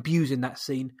Neeson imbues in that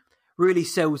scene really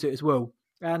sells it as well.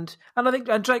 And I think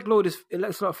Jake Lloyd is.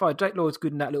 Let's not fight. Jake Lloyd's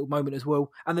good in that little moment as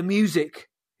well, and the music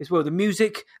as well. The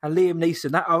music and Liam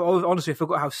Neeson. That I honestly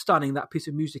forgot how stunning that piece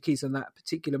of music is in that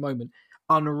particular moment.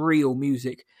 Unreal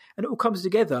music, and it all comes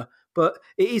together. But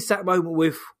it is that moment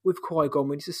with Qui-Gon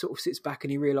when he just sort of sits back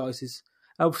and he realizes.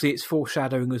 Obviously, it's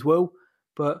foreshadowing as well,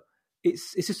 but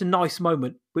it's just a nice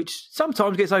moment which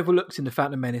sometimes gets overlooked in the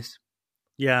Phantom Menace.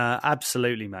 Yeah,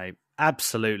 absolutely, mate.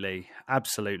 Absolutely.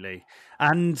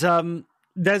 And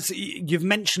you've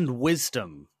mentioned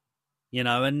wisdom,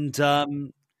 and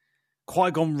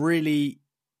Qui-Gon really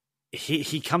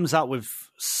he comes up with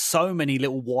so many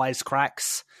little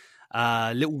wisecracks,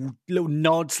 little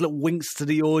nods, little winks to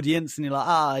the audience, and you're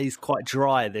like, he's quite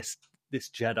dry, this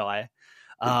Jedi.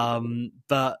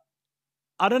 But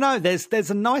I don't know.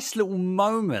 There's a nice little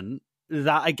moment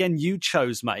that, again, you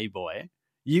chose, Matty Boy.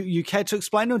 You care to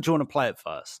explain, or do you want to play it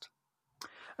first?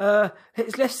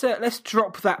 Let's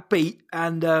drop that beat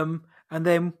and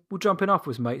then we'll jump in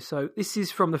afterwards, mate. So this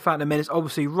is from The Phantom Menace,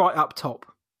 obviously right up top.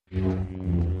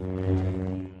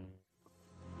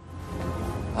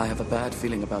 I have a bad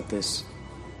feeling about this.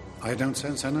 I don't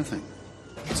sense anything.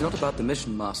 It's not about the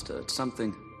mission, Master. It's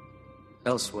something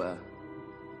elsewhere.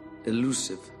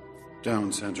 Elusive.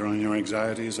 Don't center on your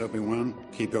anxieties, Obi-Wan.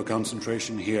 Keep your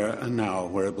concentration here and now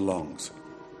where it belongs.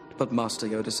 But Master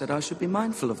Yoda said I should be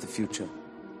mindful of the future.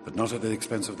 But not at the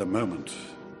expense of the moment.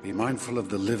 Be mindful of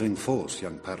the living force,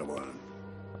 young Padawan.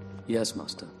 Yes,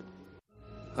 Master.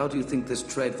 How do you think this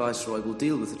trade viceroy will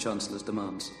deal with the Chancellor's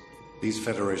demands? These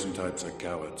Federation types are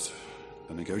cowards.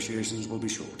 The negotiations will be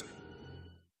short.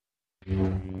 There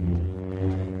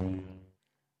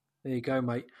you go,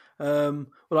 mate. Well,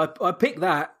 I picked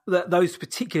those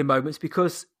particular moments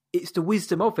because it's the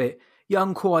wisdom of it.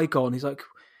 Young Qui-Gon, he's like,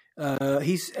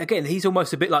 he's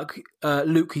almost a bit like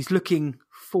Luke. He's looking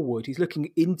forward. He's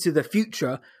looking into the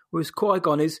future, whereas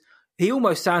Qui-Gon he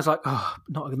almost sounds like,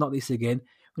 not this again.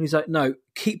 And he's like, no,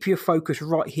 keep your focus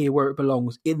right here where it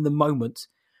belongs, in the moment.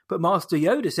 But Master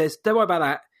Yoda says, don't worry about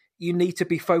that. You need to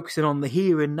be focusing on the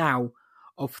here and now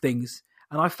of things.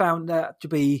 And I found that to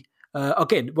be,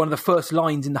 again, one of the first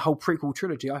lines in the whole prequel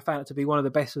trilogy. I found it to be one of the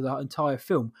best of the entire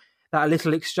film. That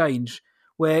little exchange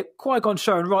where Qui-Gon's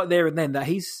showing right there and then that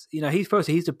he's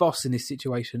the boss in this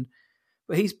situation,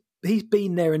 but he's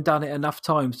been there and done it enough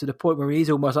times to the point where he's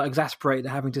almost like exasperated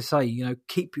at having to say,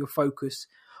 keep your focus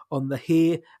on the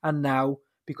here and now,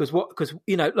 because like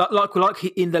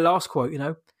in the last quote,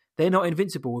 they're not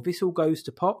invincible. If this all goes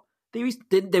to pot,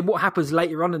 then what happens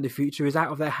later on in the future is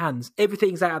out of their hands.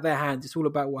 Everything's out of their hands. It's all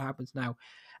about what happens now.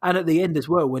 And at the end as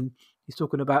well, when he's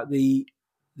talking about the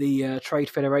Trade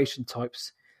Federation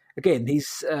types, again, when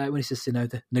he says,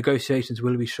 the negotiations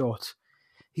will be short,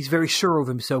 he's very sure of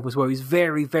himself as well. He's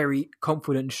very, very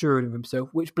confident and sure of himself,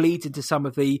 which bleeds into some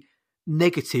of the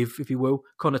negative, if you will,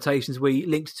 connotations we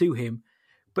linked to him.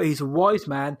 But he's a wise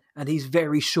man and he's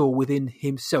very sure within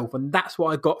himself. And that's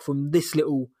what I got from this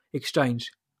little exchange.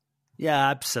 Yeah,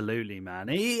 absolutely, man.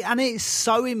 And it's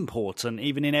so important,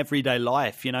 even in everyday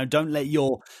life. Don't let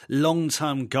your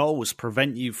long-term goals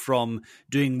prevent you from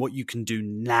doing what you can do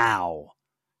now.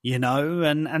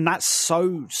 And that's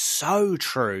so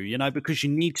true, because you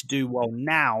need to do well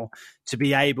now to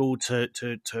be able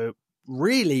to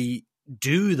really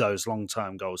do those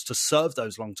long-term goals, to serve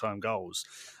those long-term goals.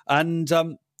 And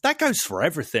that goes for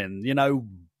everything,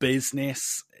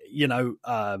 business,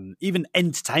 even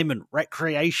entertainment,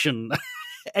 recreation,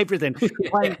 everything,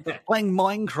 playing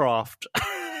Minecraft,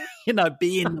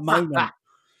 be in the moment,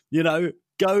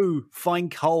 go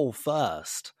find coal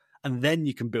first. And then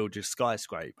you can build your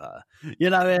skyscraper,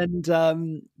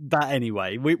 but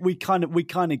anyway, we kind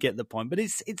of get the point. But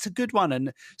it's a good one,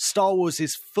 and Star Wars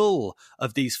is full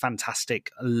of these fantastic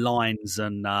lines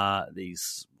and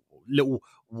these little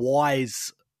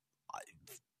wise,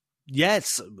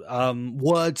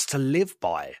 words to live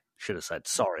by. Should have said.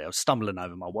 Sorry, I was stumbling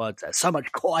over my words there. So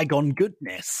much Qui-Gon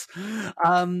goodness.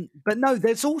 But no,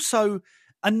 there's also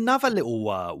another little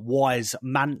wise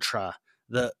mantra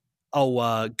that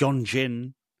Gon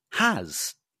Jinn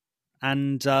has.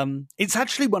 And it's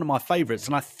actually one of my favourites.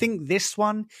 And I think this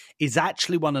one is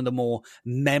actually one of the more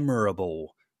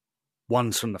memorable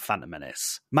ones from The Phantom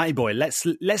Menace. Matty Boy, let's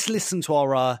listen to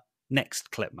our next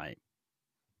clip, mate.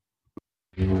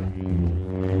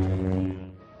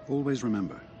 Always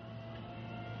remember,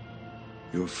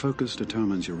 your focus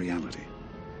determines your reality.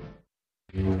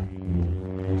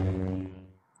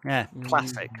 Yeah,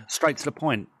 classic. Straight to the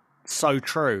point. So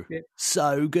true. Yeah.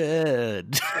 So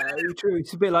good. So true.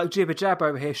 It's a bit like jibber jab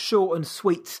over here, short and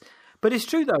sweet. But it's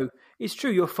true, though. It's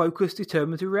true. Your focus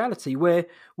determines your reality. Where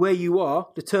you are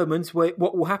determines what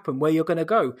will happen, where you're going to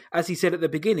go. As he said at the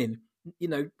beginning,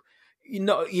 you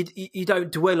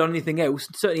don't dwell on anything else,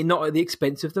 certainly not at the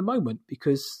expense of the moment,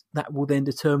 because that will then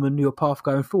determine your path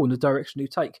going forward, the direction you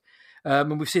take.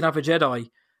 And we've seen other Jedi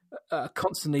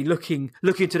constantly looking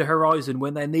to the horizon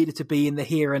when they needed to be in the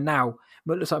here and now.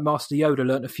 But it looks like Master Yoda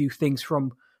learnt a few things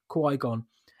from Qui-Gon.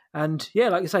 And yeah,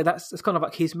 like I say, that's kind of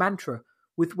like his mantra.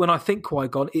 When I think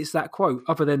Qui-Gon, it's that quote,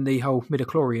 other than the whole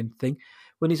midichlorian thing,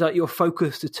 when he's like, your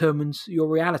focus determines your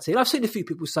reality. And I've seen a few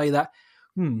people say that,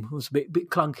 it was a bit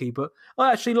clunky, but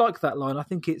I actually like that line. I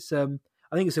think it's a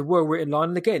well-written line.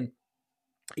 And again,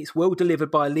 It's well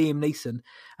delivered by Liam Neeson,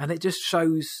 and it just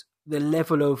shows the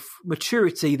level of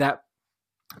maturity that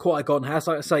Qui-Gon has.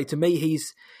 Like I say, to me,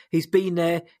 he's been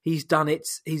there, he's done it,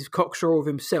 he's cocksure of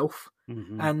himself,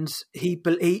 and he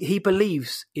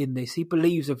believes in this. He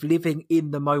believes of living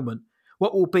in the moment.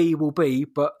 What will be,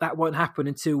 but that won't happen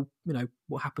until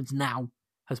what happens now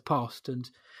has passed. And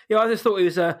I just thought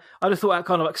that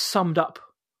kind of like summed up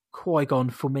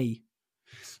Qui-Gon for me.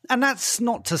 And that's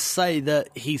not to say that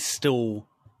he's still,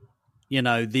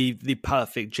 the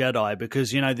perfect Jedi,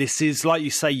 because, this is, like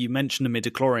you say, you mentioned the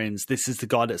midichlorians. This is the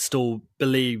guy that still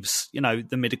believes, the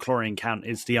midichlorian count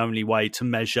is the only way to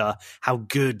measure how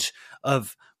good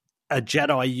of a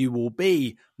Jedi you will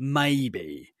be.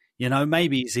 Maybe,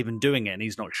 maybe he's even doing it and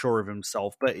he's not sure of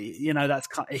himself, but,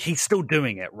 he's still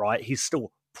doing it, right? He's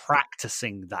still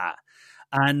practicing that.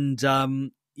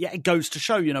 And, it goes to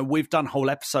show, we've done whole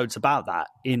episodes about that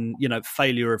in,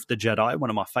 Failure of the Jedi, one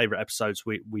of my favorite episodes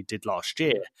we did last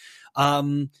year.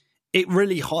 It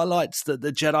really highlights that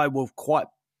the Jedi were quite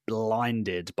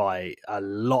blinded by a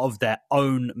lot of their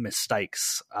own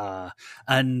mistakes.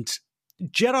 And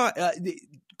Jedi,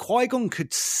 Qui-Gon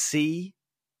could see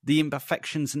the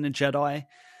imperfections in the Jedi,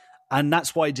 and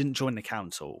that's why he didn't join the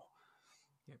council.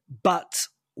 But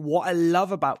what I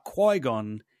love about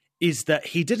Qui-Gon is that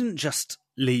he didn't just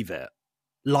leave it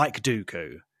like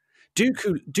Dooku.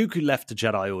 Dooku left the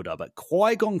Jedi Order, but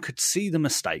Qui-Gon could see the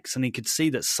mistakes, and he could see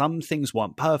that some things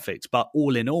weren't perfect, but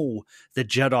all in all, the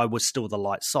Jedi was still the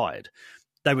light side.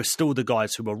 They were still the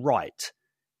guys who were right.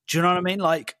 Do you know what I mean?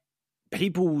 Like,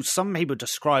 some people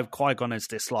describe Qui-Gon as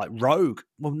this like rogue.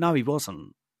 Well, no, he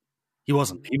wasn't. He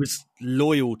wasn't. He was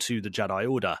loyal to the Jedi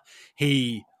Order.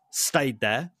 He stayed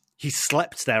there. He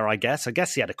slept there, I guess. I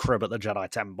guess he had a crib at the Jedi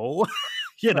Temple.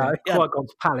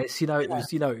 Qui-Gon's palace. It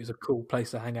was a cool place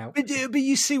to hang out. But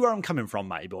you see where I'm coming from,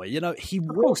 matey boy. He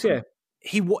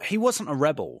wasn't a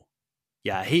rebel.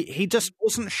 Yeah, he just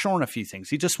wasn't sure on a few things.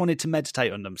 He just wanted to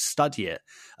meditate on them, study it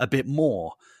a bit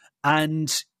more,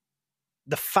 and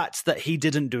the fact that he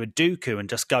didn't do a Dooku and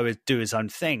just go do his own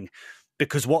thing,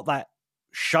 because what that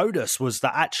showed us was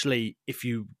that actually, if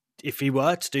he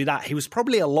were to do that, he was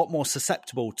probably a lot more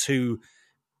susceptible to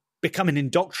becoming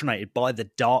indoctrinated by the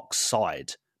dark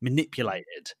side,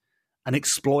 manipulated and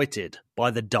exploited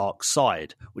by the dark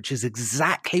side, which is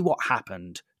exactly what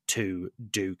happened to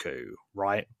Dooku,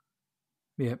 right?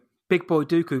 Yeah, big boy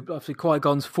Dooku, obviously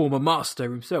Qui-Gon's former master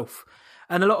himself.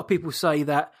 And a lot of people say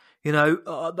that,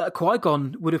 that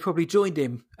Qui-Gon would have probably joined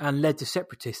him and led the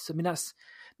Separatists. I mean,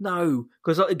 no,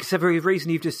 because it's the very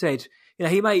reason you've just said.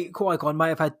 Qui-Gon may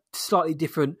have had slightly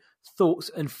different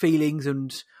thoughts and feelings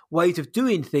and ways of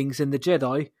doing things in the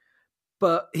Jedi,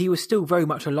 but he was still very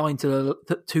much aligned to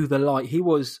the light. He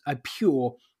was a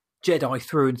pure Jedi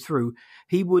through and through.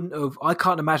 He wouldn't have. I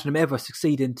can't imagine him ever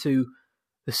succeeding to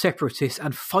the Separatists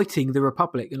and fighting the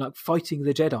Republic and like fighting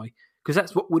the Jedi, because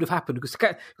that's what would have happened.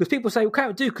 Because people say, well,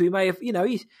 Count Dooku may have,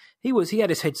 he had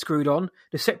his head screwed on.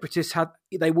 The Separatists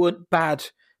they weren't bad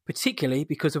particularly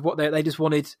because of what they just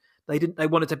wanted. They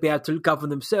wanted to be able to govern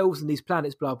themselves and these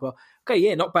planets, blah blah. Okay,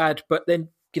 yeah, not bad, but then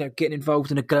getting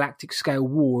involved in a galactic scale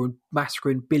war and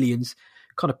massacring billions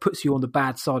kind of puts you on the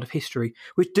bad side of history,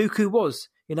 which Dooku was.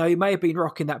 He may have been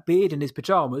rocking that beard in his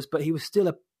pajamas, but he was still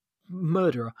a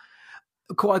murderer.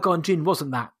 Qui-Gon Jinn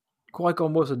wasn't that.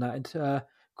 Qui-Gon wasn't that, and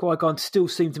Qui-Gon still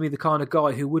seemed to me the kind of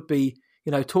guy who would be,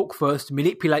 talk first,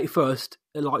 manipulate first,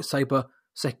 a lightsaber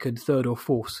second, third, or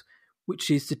fourth, which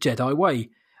is the Jedi way.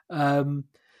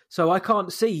 So I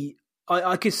can't see.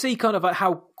 I can see kind of like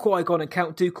how Qui-Gon and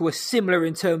Count Dooku are similar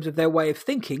in terms of their way of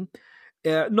thinking,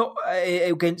 not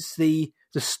against the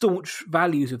staunch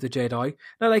values of the Jedi.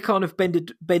 No, they kind of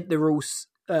bent the rules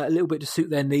a little bit to suit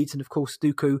their needs, and of course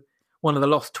Dooku, one of the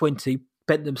lost 20,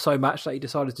 bent them so much that he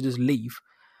decided to just leave.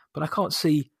 But I can't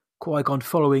see Qui-Gon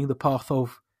following the path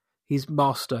of his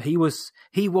master. He was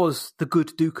the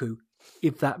good Dooku,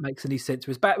 if that makes any sense.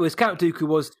 Whereas Count Dooku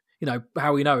was,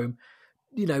 how we know him.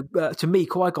 To me,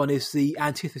 Qui-Gon is the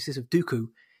antithesis of Dooku.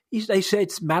 They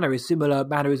shared similar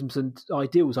mannerisms and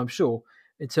ideals, I'm sure,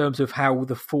 in terms of how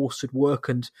the Force would work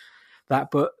and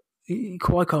that. But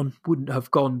Qui-Gon wouldn't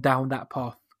have gone down that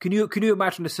path. Can you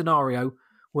imagine a scenario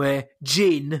where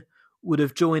Jinn would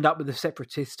have joined up with the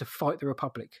Separatists to fight the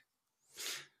Republic?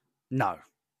 No,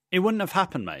 it wouldn't have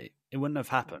happened, mate. It wouldn't have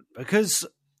happened because,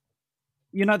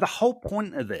 the whole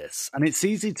point of this, and it's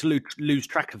easy to lose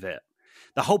track of it,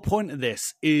 the whole point of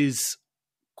this is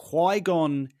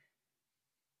Qui-Gon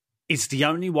is the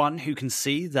only one who can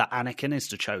see that Anakin is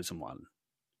the chosen one.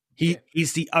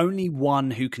 He's the only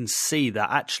one who can see that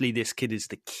actually this kid is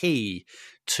the key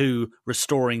to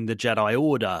restoring the Jedi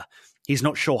Order. He's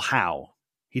not sure how.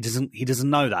 He doesn't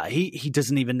know that. He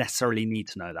doesn't even necessarily need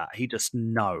to know that. He just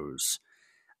knows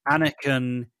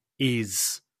Anakin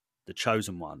is the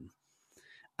chosen one.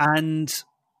 And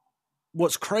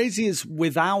what's crazy is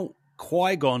without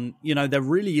Qui-Gon, there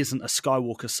really isn't a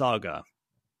Skywalker saga.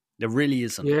 There really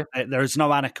isn't. Yeah. There is no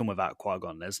Anakin without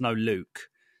Qui-Gon. There's no Luke.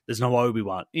 There's no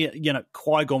Obi-Wan.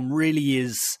 Qui-Gon really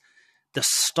is the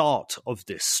start of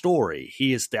this story.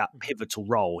 He is that pivotal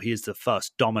role. He is the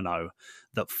first domino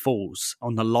that falls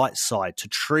on the light side to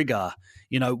trigger,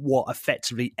 what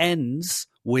effectively ends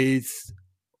with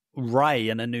Rey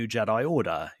and a new Jedi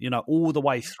Order, all the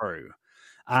way through.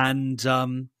 And,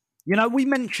 we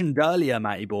mentioned earlier,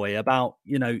 Matty Boy, about,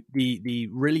 the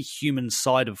really human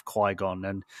side of Qui-Gon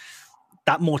and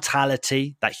that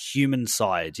mortality, that human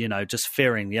side, just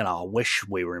fearing, I wish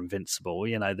we were invincible,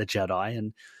 the Jedi.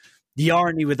 And the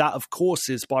irony with that, of course,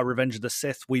 is by Revenge of the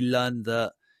Sith, we learn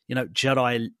that,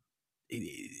 Jedi,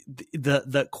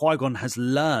 that Qui-Gon has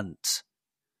learnt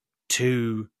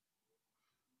to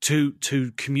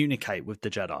communicate with the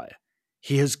Jedi.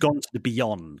 He has gone to the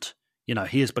beyond.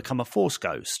 He has become a Force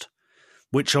ghost,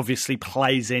 which obviously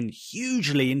plays in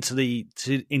hugely into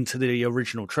the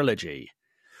original trilogy.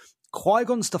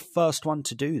 Qui-Gon's the first one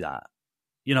to do that,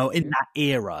 in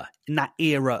that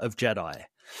era of Jedi.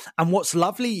 And what's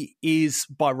lovely is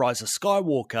by Rise of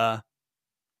Skywalker,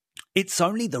 it's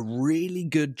only the really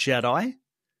good Jedi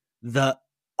that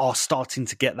are starting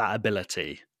to get that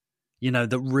ability,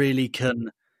 that really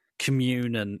can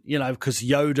commune and, because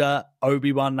Yoda,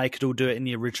 Obi-Wan, they could all do it in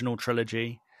the original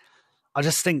trilogy. I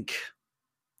just think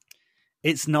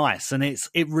it's nice. And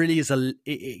it really is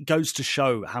it goes to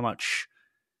show how much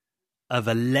of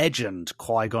a legend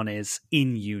Qui-Gon is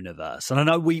in universe. And I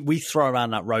know we throw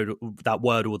around that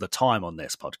word all the time on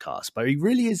this podcast, but he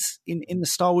really is in the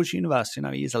Star Wars universe.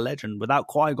 He is a legend. Without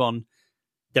Qui-Gon,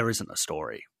 there isn't a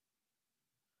story.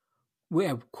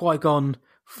 Yeah, Qui-Gon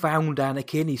found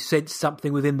Anakin. He sensed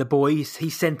something within the boy. He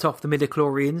sent off the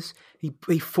midichlorians.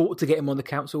 He fought to get him on the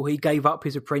council. He gave up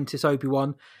his apprentice,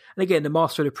 Obi-Wan. And again, the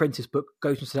Master and Apprentice book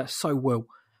goes into that so well.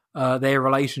 Their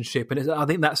relationship, and I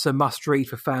think that's a must read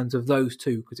for fans of those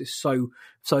two because it's so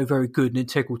very good and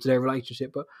integral to their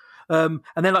relationship. But and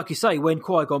then, like you say, when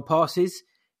Qui-Gon passes,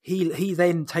 he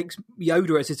then takes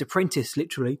Yoda as his apprentice,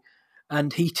 literally,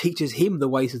 and he teaches him the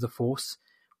ways of the Force,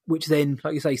 which then,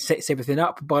 like you say, sets everything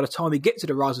up. By the time he gets to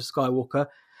the Rise of Skywalker,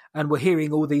 and we're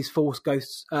hearing all these Force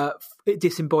ghosts,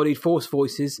 disembodied Force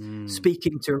voices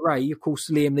speaking to Rey. Of course,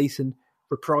 Liam Neeson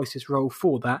reprised his role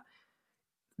for that.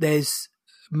 There's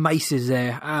Mace is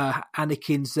there,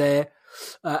 Anakin's there,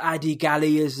 Adi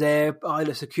Galli is there,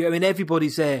 Isla Secure. I mean,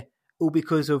 everybody's there, all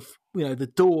because of the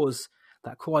doors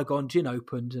that Qui-Gon Jinn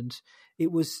opened, and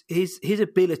it was his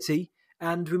ability,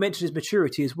 and we mentioned his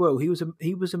maturity as well. He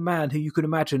was a man who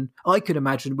I could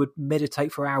imagine would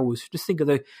meditate for hours. Just think of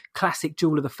the classic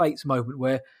Duel of the Fates moment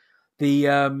where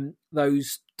the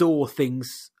those door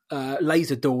things,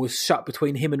 laser doors, shut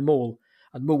between him and Maul.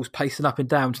 And Maul's pacing up and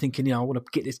down, thinking, I want to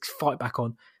get this fight back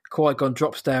on. Qui-Gon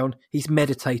drops down. He's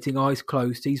meditating, eyes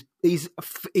closed. He's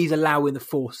allowing the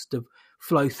Force to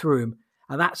flow through him,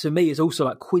 and that to me is also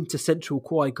like quintessential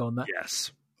Qui-Gon. That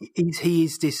yes, he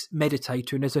is this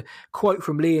meditator. And there's a quote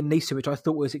from Liam Neeson which I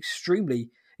thought was extremely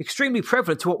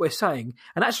prevalent to what we're saying,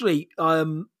 and actually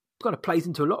kind of plays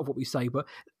into a lot of what we say. But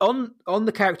on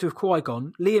the character of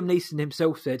Qui-Gon, Liam Neeson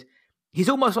himself said he's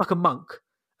almost like a monk.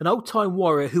 An old-time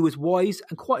warrior who is wise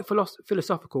and quite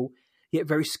philosophical, yet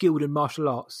very skilled in martial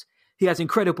arts. He has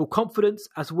incredible confidence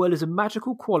as well as a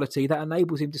magical quality that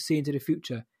enables him to see into the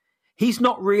future. He's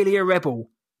not really a rebel,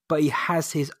 but he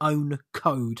has his own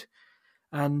code.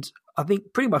 And I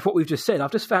think pretty much what we've just said,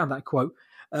 I've just found that quote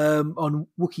on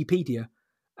Wikipedia.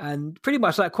 And pretty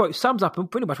much that quote sums up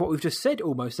pretty much what we've just said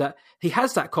almost, that he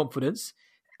has that confidence.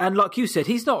 And like you said,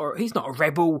 he's not a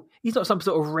rebel. He's not some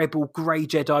sort of rebel grey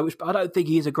Jedi, which I don't think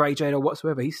he is a grey Jedi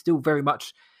whatsoever. He's still very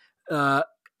much a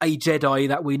Jedi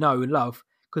that we know and love.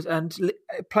 And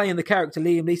playing the character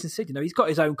Liam Neeson said, he's got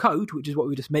his own code, which is what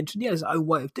we just mentioned. He has his own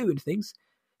way of doing things.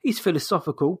 He's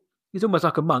philosophical. He's almost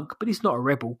like a monk, but he's not a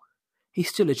rebel. He's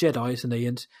still a Jedi, isn't he?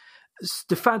 And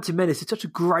The Phantom Menace did such a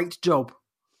great job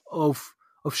of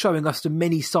showing us the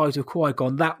many sides of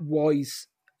Qui-Gon, that wise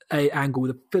angle,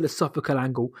 the philosophical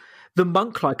angle, the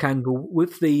monk-like angle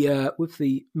with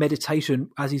the meditation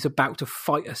as he's about to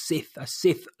fight a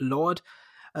Sith Lord,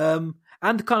 and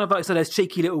kind of like so there's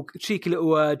cheeky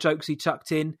little jokes he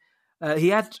chucked in. He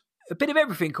had a bit of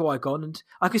everything, Qui-Gon, and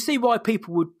I could see why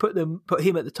people would put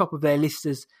him at the top of their list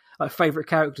as like favourite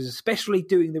characters, especially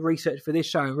doing the research for this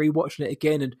show and rewatching it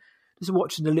again and just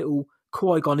watching the little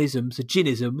Qui-Gon-isms, the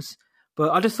Jin-isms.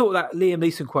 But I just thought that Liam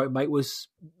Neeson quote, mate, was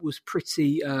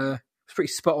pretty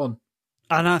spot on.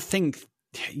 And I think,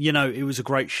 it was a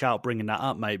great shout bringing that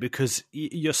up, mate, because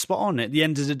you're spot on. At the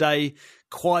end of the day,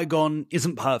 Qui-Gon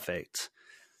isn't perfect,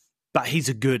 but he's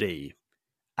a goodie.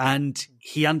 And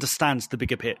he understands the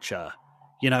bigger picture.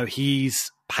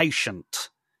 He's patient.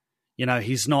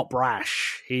 He's not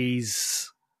brash.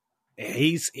 He's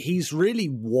really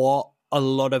what a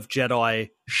lot of Jedi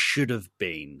should have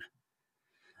been.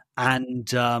 And,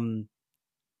 the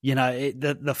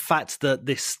fact that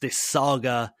this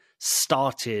saga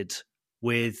started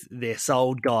with this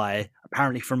old guy,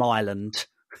 apparently from Ireland,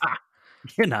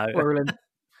 Ireland.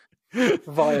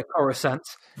 Via Coruscant.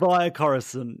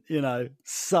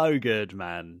 So good,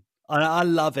 man. I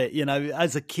love it.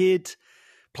 As a kid,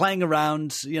 playing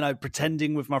around,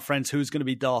 pretending with my friends who's going to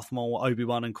be Darth Maul,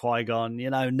 Obi-Wan and Qui-Gon.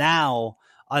 Now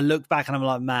I look back and I'm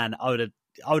like, man, I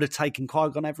would have taken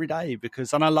Qui-Gon every day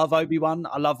and I love Obi-Wan.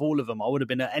 I love all of them. I would have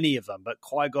been at any of them. But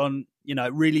Qui-Gon,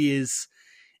 it really is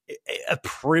a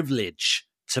privilege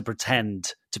to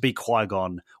pretend to be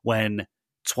Qui-Gon when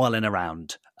twirling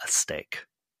around a stick.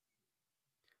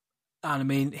 And I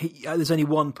mean, there's only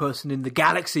one person in the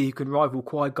galaxy who can rival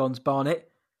Qui-Gon's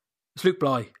Barnet. It's Luke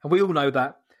Bly. And we all know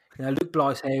that. Luke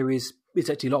Bly's hair is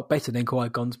actually a lot better than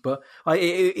Qui-Gon's, but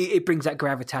it brings that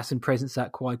gravitas and presence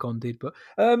that Qui-Gon did. But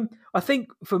I think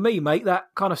for me, mate, that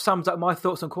kind of sums up my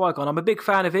thoughts on Qui-Gon. I'm a big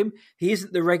fan of him. He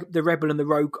isn't the rebel and the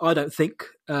rogue, I don't think,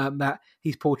 that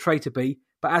he's portrayed to be.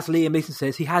 But as Liam Neeson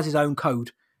says, he has his own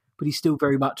code, but he's still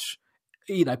very much,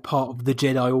 part of the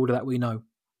Jedi Order that we know.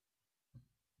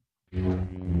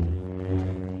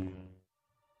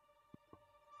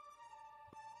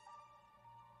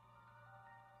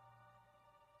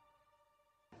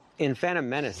 In Phantom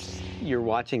Menace, you're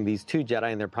watching these two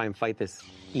Jedi in their prime fight this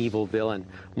evil villain.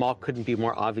 Maul couldn't be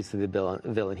more obviously the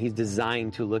villain. He's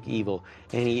designed to look evil,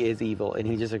 and he is evil, and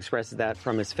he just expresses that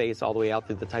from his face all the way out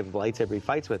through the type of lightsaber he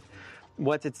fights with.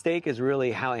 What's at stake is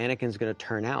really how Anakin's going to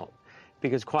turn out,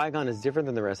 because Qui-Gon is different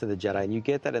than the rest of the Jedi, and you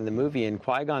get that in the movie, and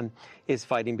Qui-Gon is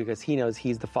fighting because he knows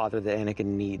he's the father that Anakin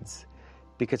needs,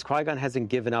 because Qui-Gon hasn't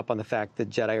given up on the fact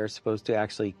that Jedi are supposed to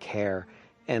actually care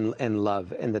and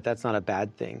love, and that's not a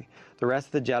bad thing. The rest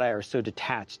of the Jedi are so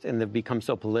detached and they've become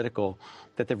so political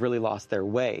that they've really lost their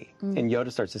way. And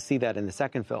Yoda starts to see that in the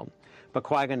second film. But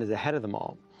Qui-Gon is ahead of them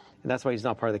all. And that's why he's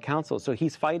not part of the council. So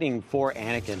he's fighting for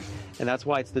Anakin. And that's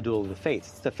why it's the duel of the fates.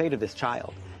 It's the fate of this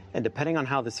child. And depending on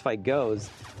how this fight goes,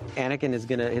 Anakin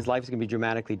his life is gonna be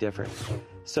dramatically different.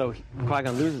 So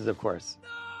Qui-Gon loses, of course.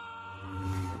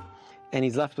 And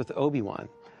he's left with Obi-Wan.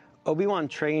 Obi-Wan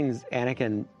trains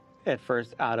Anakin at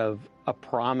first out of a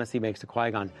promise he makes to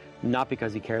Qui-Gon, not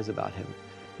because he cares about him.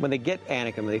 When they get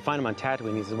Anakin, when they find him on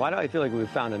Tatooine, he says, why do I feel like we've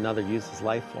found another useless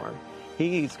life form?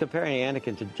 He's comparing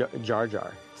Anakin to Jar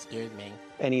Jar. Excuse me.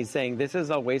 And he's saying, this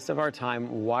is a waste of our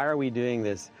time. Why are we doing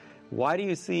this? Why do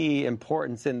you see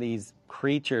importance in these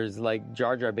creatures like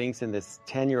Jar Jar Binks and this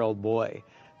 10-year-old boy?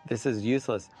 This is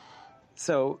useless.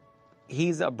 So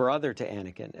he's a brother to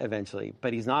Anakin eventually,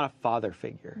 but he's not a father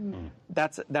figure.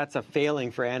 That's a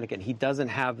failing for Anakin. He doesn't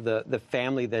have the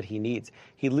family that he needs.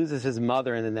 He loses his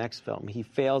mother in the next film. He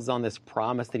fails on this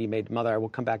promise that he made, mother, I will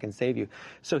come back and save you.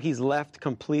 So he's left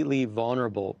completely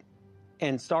vulnerable.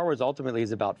 And Star Wars ultimately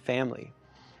is about family.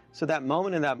 So that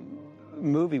moment in that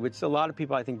movie, which a lot of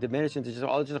people I think diminish into just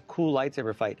a cool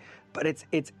lightsaber fight, but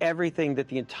it's everything that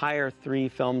the entire 3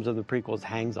 films of the prequels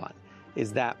hangs on,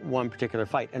 is that one particular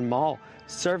fight. And Maul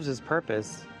serves his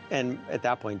purpose, and at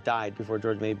that point died before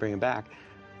George may bring him back.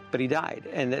 But he died,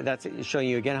 and that's showing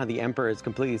you again how the Emperor is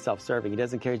completely self-serving. He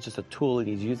doesn't care, it's just a tool, and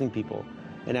he's using people.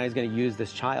 And now he's going to use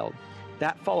this child.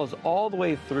 That follows all the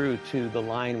way through to the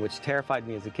line which terrified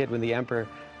me as a kid when the Emperor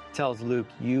tells Luke,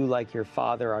 you, like your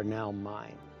father, are now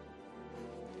mine.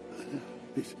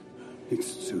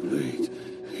 It's too late.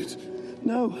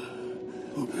 No.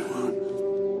 Obi-Wan.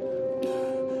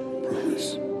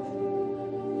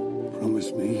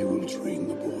 Promise me you will train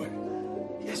the boy.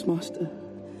 Yes, Master.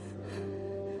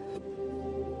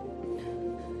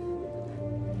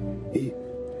 He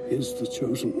is the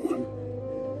chosen one.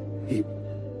 He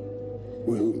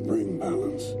will bring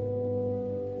balance.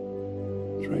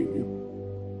 Train him.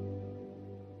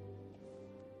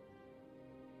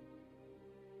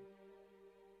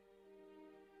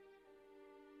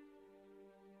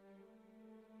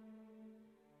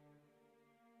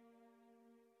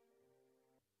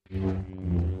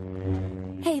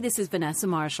 Hey, this is Vanessa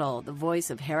Marshall, the voice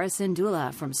of Harrison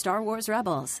Dula from Star Wars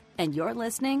Rebels, and you're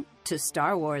listening to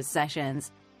Star Wars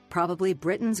Sessions, probably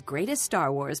Britain's greatest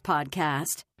Star Wars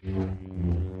podcast.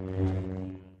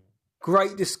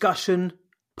 Great discussion,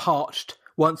 parched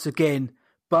once again.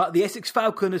 But the Essex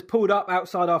Falcon has pulled up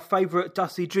outside our favourite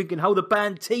dusty drinking hole, the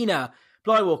Bantina.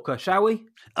 Blywalker, shall we?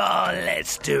 Oh,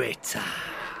 let's do it.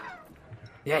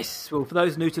 Yes, well, for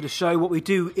those new to the show, what we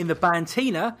do in the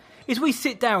Bantina is we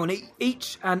sit down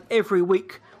each and every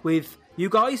week with you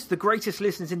guys, the greatest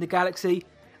listeners in the galaxy,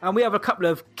 and we have a couple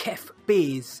of Kef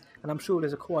beers, and I'm sure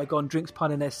there's a Qui-Gon drinks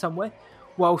pun in there somewhere,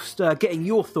 whilst getting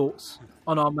your thoughts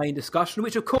on our main discussion,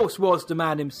 which of course was the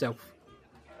man himself.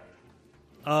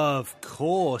 Of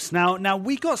course. Now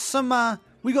we got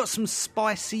some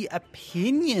spicy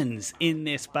opinions in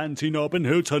this Bantina up in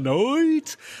here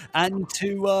tonight. And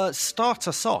to start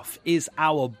us off is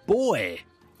our boy,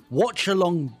 watch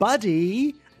along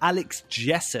buddy, Alex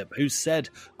Jessup, who said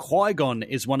Qui-Gon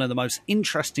is one of the most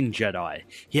interesting Jedi.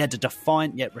 He had a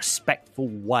defiant yet respectful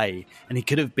way, and he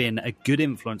could have been a good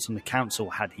influence on the Council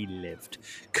had he lived.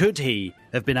 Could he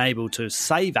have been able to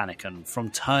save Anakin from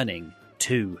turning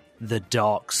to the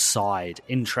dark side?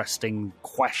 Interesting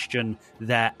question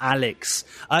there, Alex.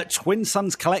 Twin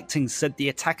Sons Collecting said the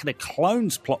Attack of the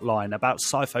Clones plotline about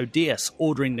Sifo-Dyas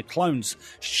ordering the clones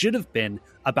should have been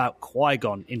about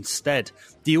Qui-Gon instead.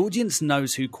 The audience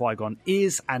knows who Qui-Gon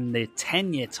is, and the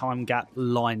 10-year time gap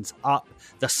lines up.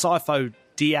 The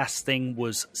Sifo-Dyas thing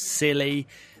was silly.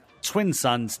 Twin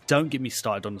Sons, don't get me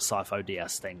started on the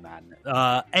Sifo-Dyas thing, man.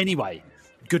 Anyway,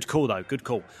 good call, though. Good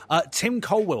call. Tim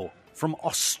Colwell from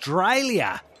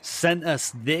Australia sent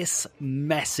us this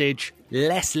message.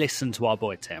 Let's listen to our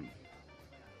boy Tim.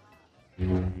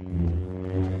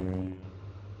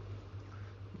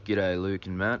 G'day, Luke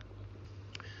and Matt.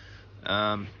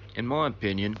 In my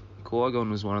opinion, Qui-Gon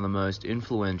was one of the most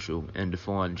influential and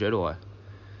defiant Jedi.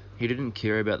 He didn't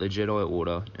care about the Jedi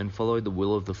Order and followed the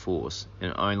will of the Force,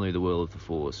 and only the will of the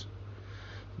Force.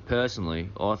 Personally,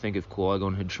 I think if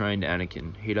Qui-Gon had trained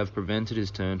Anakin, he'd have prevented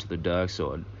his turn to the dark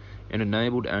side, and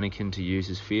enabled Anakin to use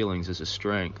his feelings as a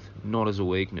strength, not as a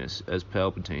weakness, as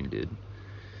Palpatine did.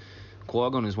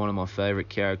 Qui-Gon is one of my favourite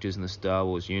characters in the Star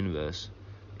Wars universe.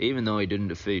 Even though he didn't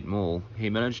defeat Maul, he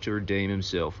managed to redeem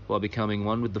himself by becoming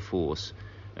one with the Force,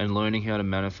 and learning how to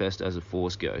manifest as a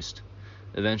Force ghost,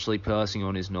 eventually passing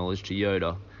on his knowledge to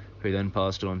Yoda, who then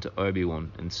passed it on to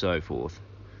Obi-Wan, and so forth.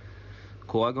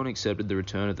 Qui-Gon accepted the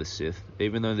return of the Sith,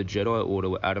 even though the Jedi Order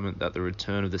were adamant that the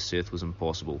return of the Sith was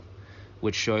impossible,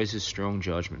 which shows his strong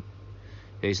judgment.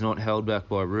 He's not held back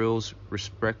by rules,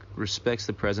 respects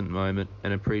the present moment,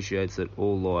 and appreciates that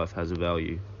all life has a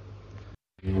value.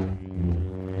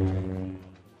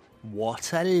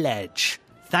 What a ledge.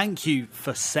 Thank you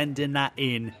for sending that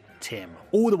in, Tim,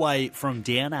 all the way from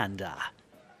down under.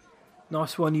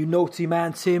 Nice one, you naughty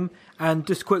man, Tim. And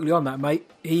just quickly on that, mate,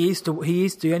 he is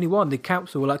the only one. The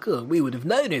council were like, oh, we would have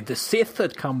known if the Sith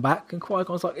had come back. And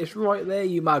Qui-Gon's like, it's right there,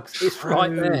 you mugs. It's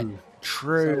right there.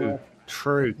 True.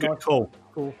 Good nice, call.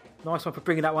 Cool. Nice one for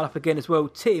bringing that one up again as well.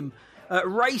 Tim,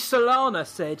 Ray Solana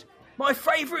said, my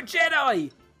favourite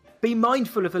Jedi! Be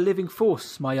mindful of the living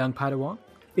force, my young Padawan,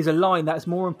 is a line that is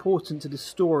more important to the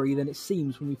story than it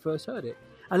seems when we first heard it.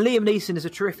 And Liam Neeson is a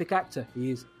terrific actor. He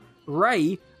is.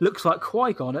 Rey looks like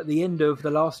Qui-Gon at the end of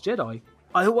The Last Jedi.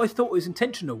 I always thought it was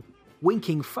intentional.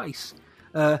 Winking face.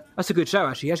 That's a good show,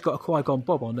 actually. He has got a Qui-Gon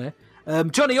bob on there.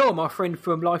 Johnny Orr, my friend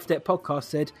from Life Debt Podcast,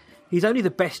 said, he's only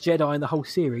the best Jedi in the whole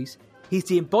series. He's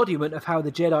the embodiment of how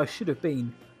the Jedi should have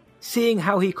been. Seeing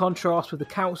how he contrasts with the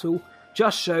Council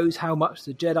just shows how much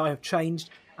the Jedi have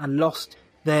changed and lost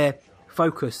their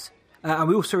focus. And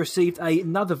we also received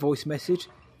another voice message,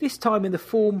 this time in the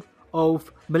form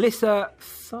of Melissa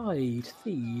Theed.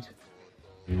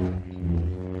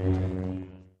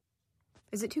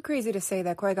 Is it too crazy to say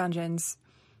that Qui-Gon Jinn's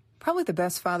probably the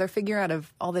best father figure out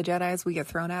of all the Jedis we get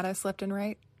thrown at us left and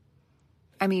right?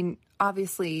 I mean,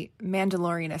 obviously,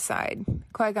 Mandalorian aside,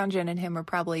 Qui-Gon Jinn and him are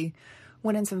probably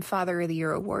winning some Father of the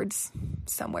Year awards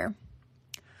somewhere.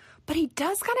 But he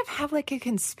does kind of have like a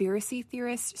conspiracy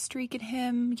theorist streak in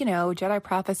him. You know, Jedi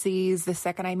prophecies, the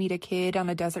second I meet a kid on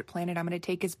a desert planet, I'm going to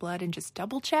take his blood and just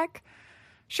double check.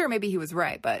 Sure, maybe he was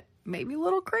right, but maybe a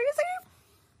little crazy?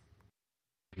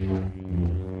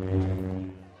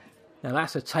 Now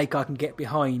that's a take I can get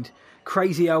behind.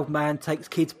 Crazy old man takes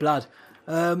kid's blood.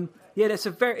 Yeah, it's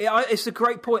a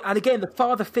great point. And again, the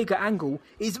father figure angle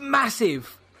is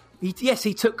massive. He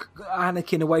took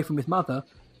Anakin away from his mother,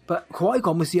 but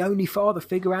Qui-Gon was the only father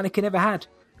figure Anakin ever had.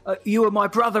 You were my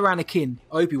brother, Anakin,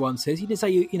 Obi-Wan says. He didn't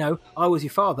say, I was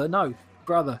your father. No,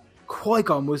 brother.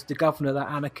 Qui-Gon was the governor that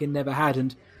Anakin never had,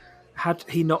 and had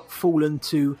he not fallen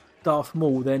to Darth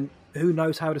Maul, then who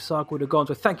knows how the saga would have gone.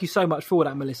 So thank you so much for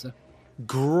that, Melissa.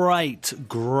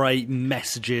 Great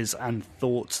messages and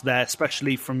thoughts there,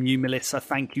 especially from you, Melissa.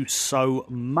 Thank you so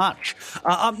much.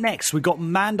 Up next, we got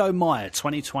Mando Meyer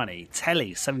 2020,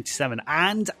 Telly 77,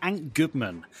 and Ant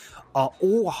Goodman are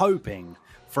all hoping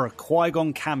for a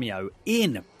Qui-Gon cameo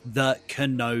in the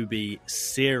Kenobi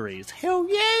series. Hell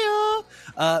yeah!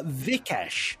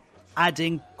 Vikesh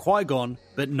adding Qui-Gon,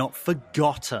 but not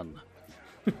forgotten.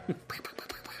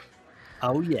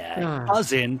 Oh, yeah.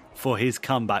 Buzzing for his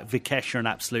comeback. Vikesh, an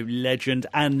absolute legend.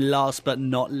 And last but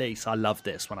not least, I loved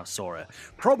this when I saw it.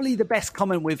 Probably the best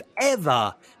comment we've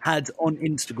ever had on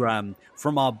Instagram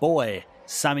from our boy,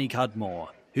 Sammy Cudmore,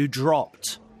 who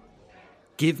dropped,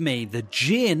 "Give me the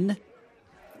gin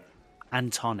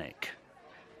and tonic."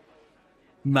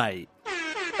 Mate.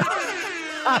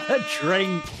 Have a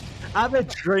drink. Have a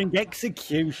drink.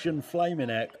 Execution, flaming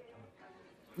it.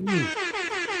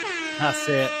 That's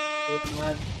it.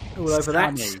 All over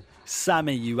that.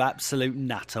 Sammy, you absolute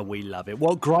nutter. We love it.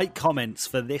 What great comments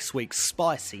for this week's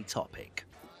spicy topic.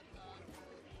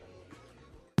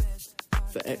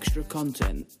 For extra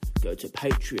content, go to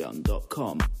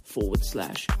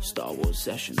patreon.com/Star Wars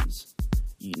Sessions.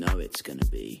 You know it's going to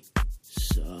be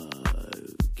so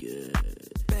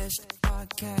good. Best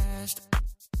podcast.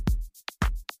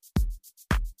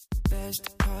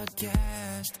 Best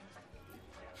podcast.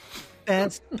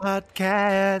 Best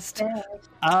podcast.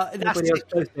 Everybody else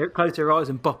close their eyes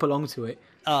and bop along to it.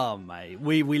 Oh, mate,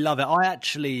 we love it. I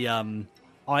actually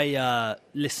I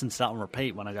listen to that on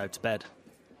repeat when I go to bed.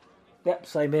 Yep,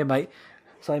 same here, mate.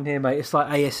 It's like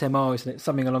ASMR, isn't it?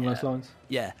 Something along those lines.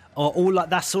 Yeah,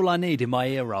 that's all I need in my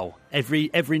ear roll.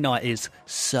 Every night is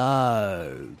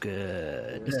so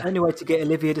good. The only way to get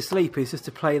Olivia to sleep is just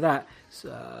to play that.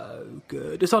 So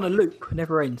good. It's on a loop,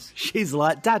 never ends. She's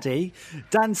like, "Daddy,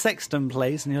 Dan Sexton,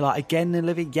 please." And you're like, "Again,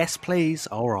 Olivia? Yes, please."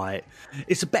 All right.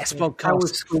 It's the best podcast. How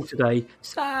was school today?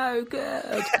 So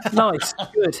good. Nice.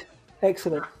 Good.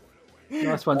 Excellent.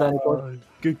 Nice one, Danny boy.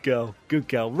 Good girl.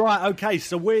 Right, okay,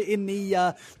 so we're in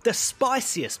the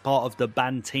spiciest part of the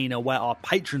Bantina where our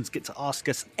patrons get to ask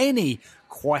us any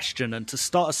question. And to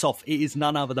start us off, it is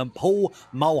none other than Paul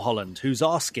Mulholland who's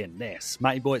asking this.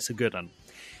 Matty boy, it's a good one.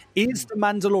 Is The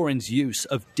Mandalorian's use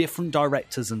of different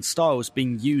directors and styles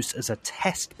being used as a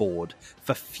test board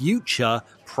for future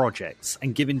projects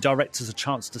and giving directors a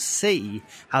chance to see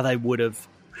how they would have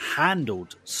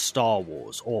handled Star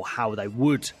Wars or how they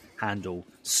would handle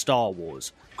Star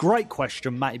Wars? Great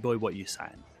question, Matty boy. What are you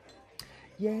saying?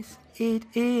 Yes, it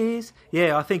is.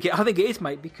 Yeah, I think it is,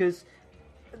 mate. Because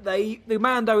the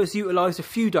Mando has utilised a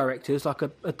few directors, like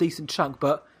a decent chunk,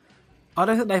 but I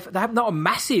don't think they have not a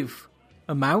massive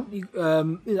amount.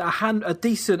 A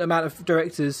decent amount of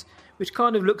directors, which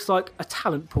kind of looks like a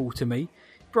talent pool to me.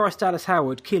 Bryce Dallas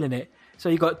Howard killing it. So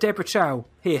you got Deborah Chow,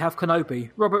 here, have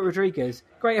Kenobi. Robert Rodriguez,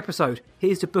 great episode.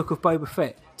 Here's the Book of Boba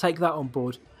Fett. Take that on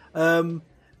board. I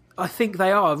think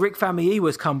they are. Rick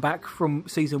Famuyiwa's come back from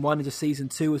season 1 into season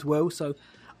 2 as well. So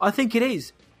I think it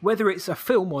is. Whether it's a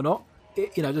film or not,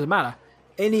 it doesn't matter.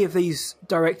 Any of these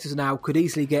directors now could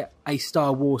easily get a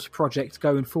Star Wars project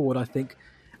going forward, I think.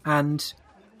 And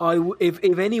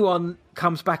if anyone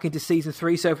comes back into season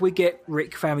 3, so if we get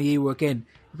Rick Famuyiwa again,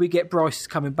 if we get Bryce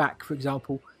coming back, for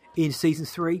example, in season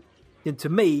 3, then to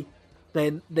me,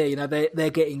 then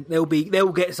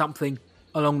they'll get something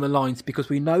along the lines, because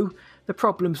we know the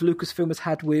problems Lucasfilm has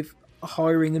had with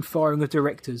hiring and firing of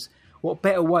directors. What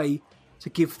better way to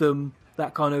give them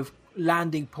that kind of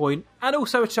landing point, and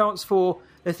also a chance for,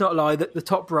 let's not lie, that the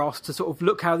top brass to sort of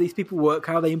look how these people work,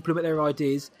 how they implement their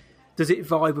ideas. Does it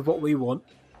vibe with what we want?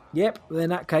 Yep. Well, in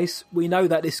that case, we know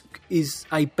that this is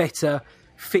a better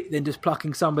fit than just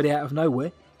plucking somebody out of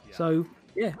nowhere. Yeah. So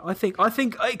yeah, I think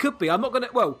it could be. I'm not going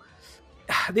to.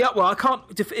 I can't.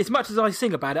 As much as I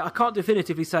sing about it, I can't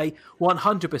definitively say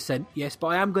 100% yes, but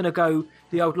I am going to go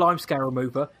the old limescale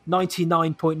remover,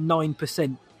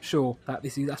 99.9% sure that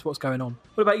that's what's going on.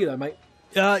 What about you, though, mate?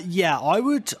 Yeah, I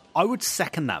would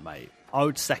second that, mate. I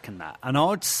would second that, and I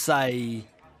would say,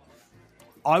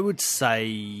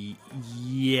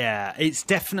 yeah, it's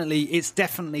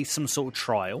definitely some sort of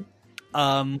trial,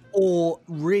 or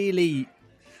really.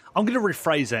 I'm going to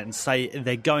rephrase it and say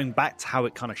they're going back to how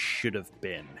it kind of should have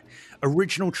been.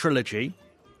 Original trilogy,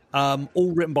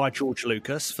 all written by George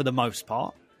Lucas for the most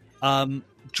part.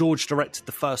 George directed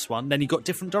the first one. Then he got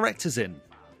different directors in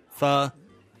for,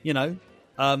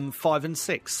 5 and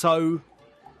 6. So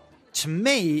to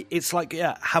me, it's like,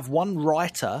 have one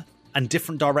writer and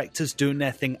different directors doing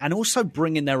their thing and also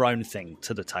bringing their own thing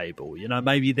to the table.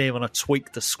 Maybe they want to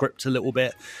tweak the script a little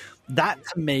bit. That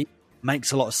to me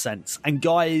Makes a lot of sense. And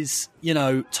guys,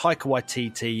 Taika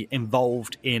Waititi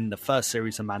involved in the first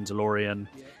series of Mandalorian.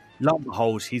 Lo and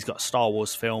behold, he's got a Star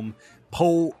Wars film.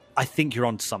 Paul, I think you're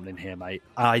onto something here, mate.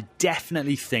 I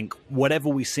definitely think whatever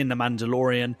we see in The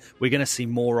Mandalorian, we're going to see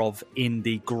more of in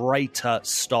the greater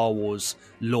Star Wars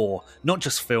lore. Not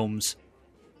just films,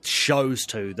 shows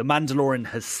too. The Mandalorian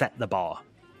has set the bar.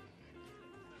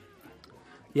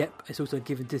 Yep, it's also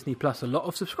given Disney Plus a lot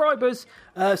of subscribers.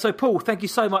 So, Paul, thank you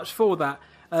so much for that.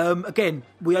 Again,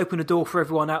 we open the door for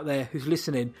everyone out there who's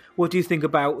listening. What do you think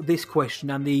about this question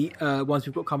and the ones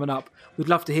we've got coming up? We'd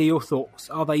love to hear your thoughts.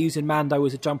 Are they using Mando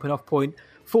as a jumping off point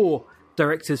for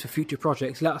directors for future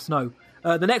projects? Let us know.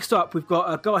 The next up, we've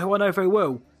got a guy who I know very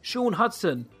well, Sean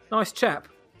Hudson. Nice chap.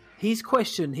 His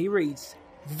question, he reads,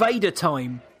 Vader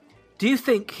time. Do you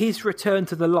think his return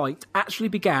to the light actually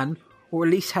began, or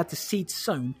at least had the seeds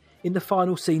sown, in the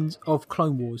final scenes of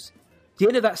Clone Wars? The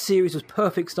end of that series was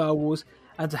perfect Star Wars,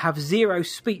 and to have zero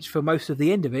speech for most of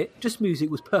the end of it, just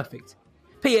music, was perfect.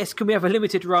 P.S. Can we have a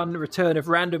limited run return of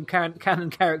random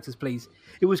canon characters, please?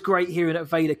 It was great hearing that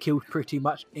Vader killed pretty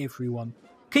much everyone.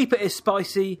 Keep it as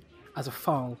spicy as a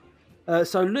file.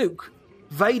 So, Luke,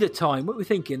 Vader time, what are we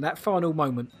thinking? That final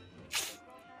moment.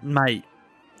 Mate,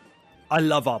 I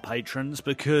love our patrons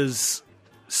because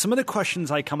some of the questions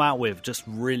they come out with just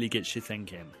really gets you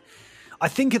thinking. I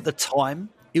think at the time,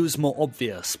 it was more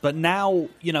obvious, but now,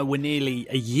 we're nearly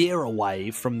a year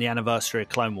away from the anniversary of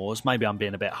Clone Wars. Maybe I'm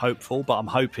being a bit hopeful, but I'm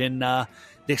hoping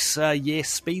this year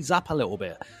speeds up a little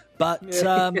bit. But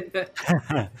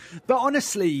but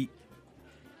honestly,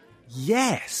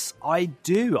 yes, I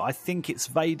do. I think it's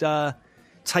Vader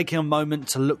taking a moment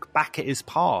to look back at his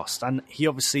past, and he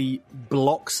obviously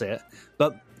blocks it,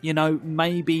 but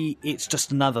maybe it's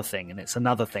just another thing, and it's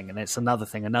another thing, and it's another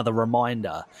thing, another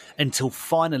reminder, until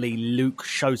finally Luke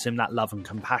shows him that love and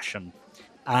compassion,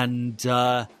 and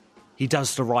he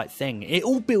does the right thing. It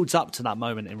all builds up to that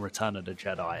moment in Return of the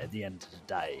Jedi at the end of the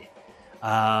day.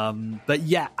 But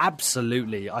yeah,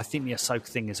 absolutely. I think the Ahsoka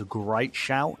thing is a great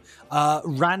shout.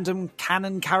 Random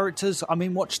canon characters. I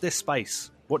mean, watch this space.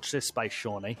 Watch this space,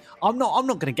 Shawnee. I'm not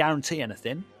going to guarantee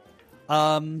anything,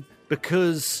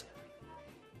 because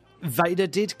Vader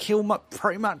did kill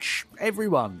pretty much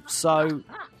everyone. So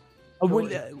we'll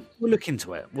look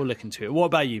into it. We'll look into it. What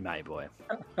about you, mate boy?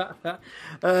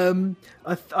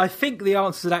 I think the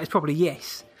answer to that is probably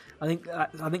yes. I think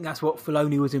that's what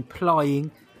Filoni was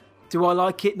implying. Do I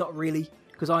like it? Not really,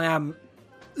 because I am.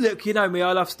 Look, you know me.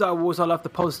 I love Star Wars. I love the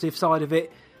positive side of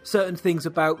it. Certain things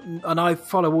about, and I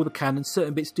follow all the canons.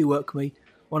 Certain bits do work for me.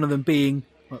 One of them being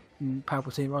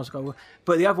Palpatine, Rise of Skywalker.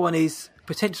 But the other one is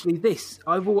potentially this.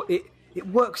 It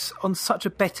works on such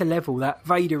a better level that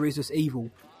Vader is just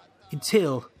evil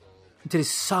until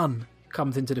his son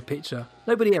comes into the picture.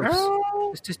 Nobody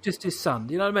else. It's just his son.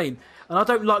 You know what I mean? And I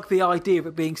don't like the idea of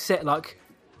it being set like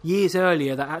years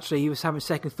earlier, that actually he was having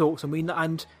second thoughts,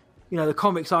 and the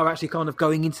comics are actually kind of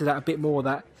going into that a bit more,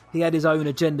 that he had his own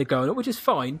agenda going on, which is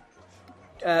fine.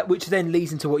 Which then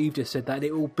leads into what you've just said, that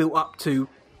it all built up to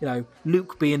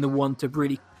Luke being the one to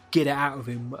really get it out of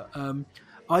him.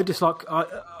 I just like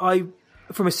I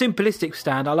from a simplistic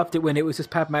stand, I loved it when it was just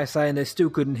Padme saying there's still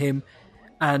good in him,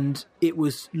 and it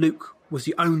was Luke was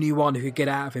the only one who could get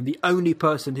out of him. The only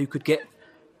person who could get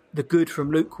the good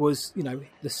from Luke was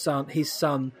his son,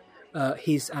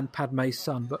 his and Padme's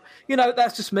son. But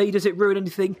that's just me. Does it ruin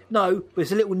anything? No, but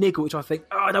it's a little niggle which I think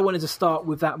I don't want it to start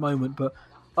with that moment. But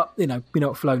you know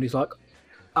what Filoni's like.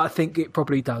 I think it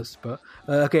probably does. But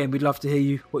again, we'd love to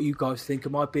hear what you guys think.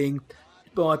 Am I being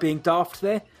daft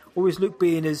there, or is Luke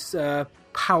being as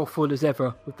powerful as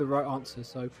ever with the right answer?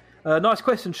 So nice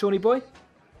question, Shawnee boy.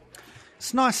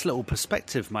 It's a nice little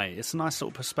perspective, mate. It's a nice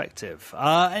little perspective.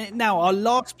 Now, our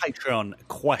last Patreon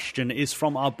question is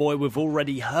from our boy. We've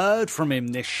already heard from him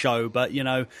this show, but,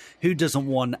 who doesn't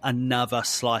want another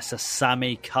slice of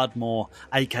Sammy Cudmore,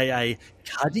 a.k.a.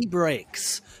 Cuddy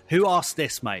Bricks? Who asked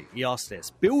this, mate? He asked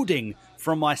this. Building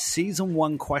from my Season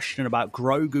 1 question about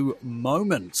Grogu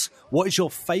moments, what is your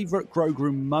favourite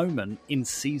Grogu moment in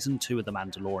Season 2 of The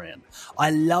Mandalorian? I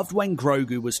loved when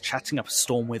Grogu was chatting up a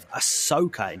storm with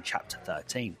Ahsoka in Chapter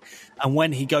 13, and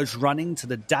when he goes running to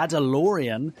the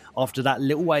Dadalorian after that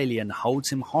little alien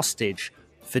holds him hostage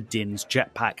for Din's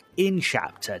jetpack in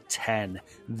Chapter 10.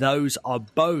 Those are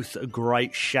both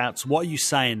great shouts. What are you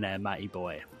saying there, Matty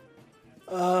boy?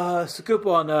 It's a good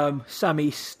one, Sammy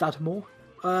Studmore.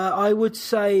 I would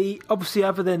say, obviously,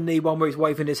 other than the one where he's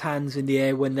waving his hands in the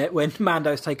air when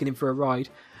Mando's taking him for a ride,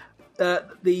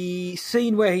 the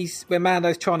scene where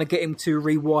Mando's trying to get him to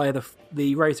rewire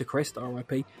the Razor Crest,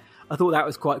 RIP, I thought that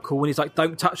was quite cool. When he's like,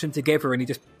 "Don't touch them together," and he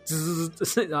just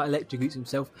like electrocutes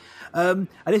himself. And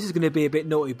this is going to be a bit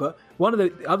naughty, but one of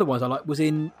the other ones I like was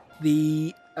in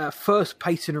the first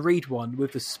Peyton Reed one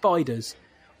with the spiders,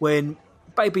 when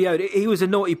Baby Yoda, he was a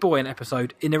naughty boy in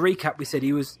episode. In the recap, we said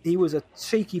he was a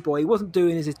cheeky boy. He wasn't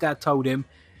doing as his dad told him,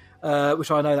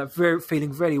 which I know that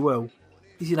feeling very well.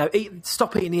 He's,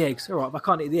 stop eating the eggs. All right, if I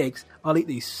can't eat the eggs, I'll eat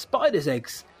these spiders'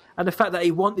 eggs. And the fact that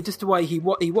he wanted, just the way he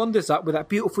wanders up with that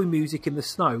beautiful music in the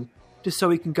snow, just so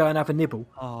he can go and have a nibble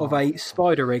of a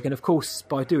spider egg. And of course,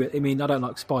 by do it, I mean, I don't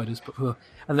like spiders, but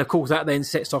and of course that then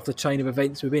sets off the chain of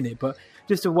events within it. But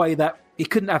just the way that he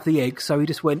couldn't have the eggs, so he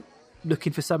just went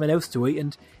looking for something else to eat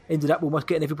and ended up almost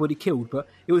getting everybody killed. But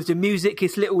it was the music,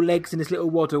 his little legs and his little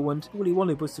waddle, and all he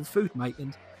wanted was some food, mate.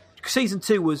 And season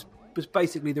 2 was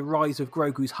basically the rise of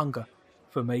Grogu's hunger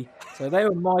for me. So they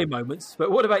were my moments.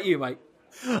 But what about you, mate?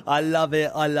 I love it.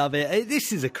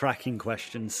 This is a cracking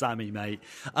question, Sammy, mate.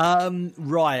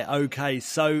 Right, okay.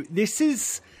 So this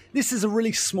is a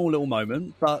really small little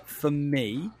moment, but for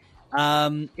me,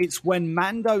 it's when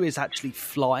Mando is actually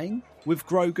flying with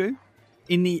Grogu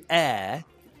in the air,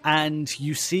 and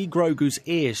you see Grogu's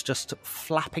ears just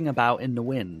flapping about in the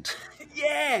wind.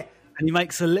 Yeah! And he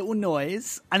makes a little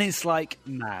noise, and it's like,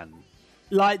 man.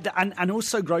 Like, and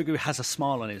also Grogu has a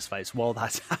smile on his face while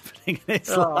that's happening.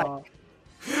 It's like...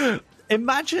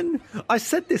 Imagine, I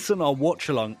said this on our watch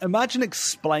along, imagine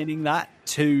explaining that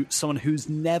to someone who's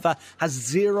has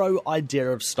zero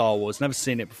idea of Star Wars, never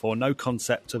seen it before, no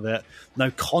concept of it, no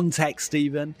context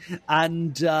even,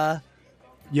 and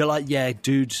you're like, yeah,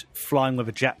 dude flying with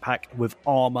a jetpack with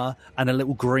armor and a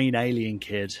little green alien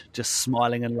kid just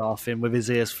smiling and laughing with his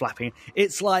ears flapping.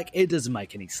 It's like, it doesn't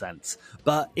make any sense,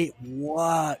 but it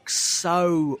works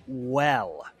so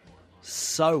well.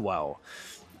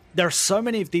 There are so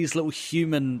many of these little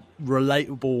human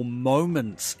relatable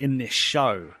moments in this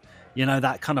show. You know,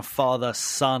 that kind of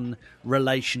father-son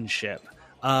relationship.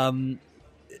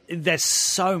 There's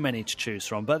so many to choose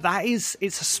from, but it's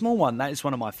a small one. That is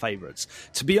one of my favourites.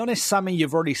 To be honest, Sammy,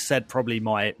 you've already said probably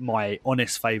my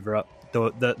honest favourite,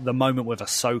 the moment with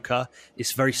Ahsoka.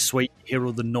 It's very sweet. You hear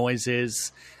all the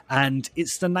noises, and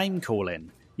it's the name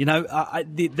calling. You know,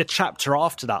 the chapter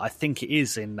after that, I think it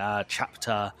is in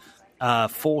chapter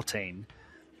 14.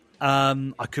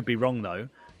 I could be wrong though.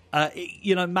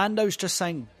 Mando's just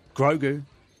saying Grogu,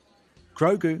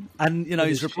 and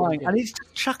he's replying, and he's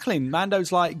just chuckling.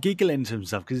 Mando's like giggling to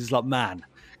himself because he's like, man,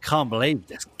 can't believe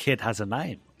this kid has a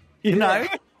name. You know.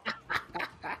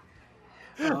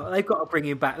 They've got to bring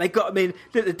him back. They've got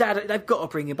to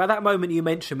bring him back. That moment you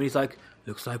mentioned when he's like,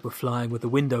 looks like we're flying with the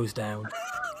windows down.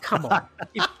 Come on.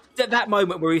 That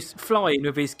moment where he's flying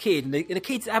with his kid, and the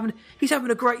kid's he's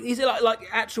having a great. He's like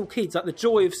actual kids, like the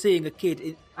joy of seeing a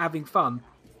kid having fun.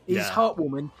 He's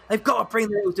heartwarming. They've got to bring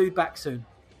the little dude back soon.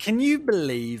 Can you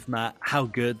believe, Matt, how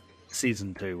good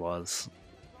season 2 was?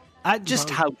 How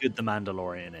good The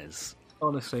Mandalorian is.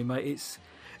 Honestly, mate,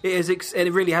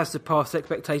 it really has surpassed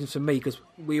expectations for me, because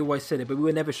we always said it, but we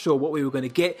were never sure what we were going to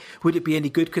get. Would it be any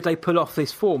good? Could they pull off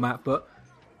this format? But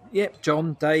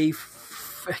John, Dave,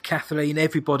 Kathleen,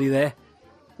 everybody there,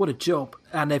 what a job,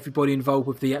 and everybody involved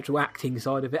with the actual acting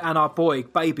side of it, and our boy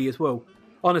Baby as well.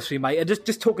 Honestly, mate, and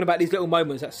just talking about these little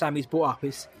moments that Sammy's brought up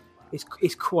is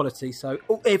quality. So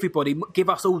everybody,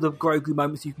 give us all the Grogu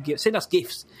moments you can give. Send us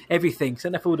gifts, everything.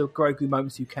 Send us all the Grogu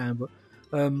moments you can. But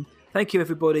thank you,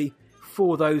 everybody,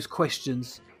 for those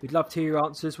questions. We'd love to hear your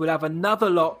answers. We'll have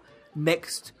another lot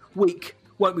next week,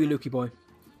 won't we, Lukey boy?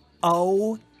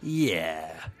 Oh,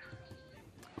 yeah.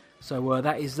 So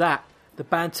that is that. The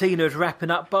Bantina's wrapping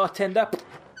up. Bartender,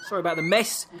 sorry about the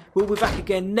mess. We'll be back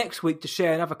again next week to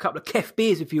share another couple of Kef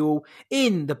beers with you all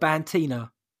in the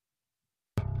Bantina.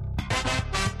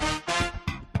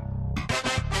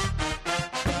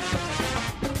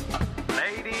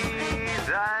 Ladies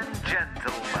and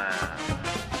gentlemen,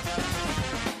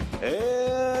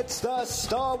 it's the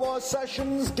Star Wars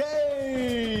Sessions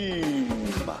game.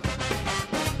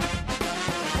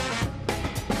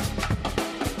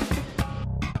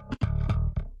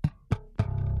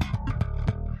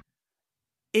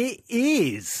 It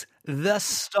is the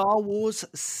Star Wars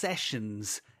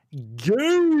Sessions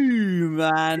game,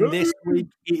 and this week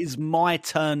it is my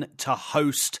turn to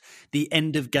host the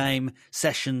end of game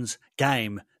Sessions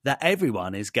game that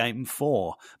everyone is game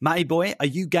for. Matty boy, are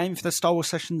you game for the Star Wars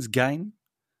Sessions game?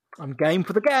 I'm game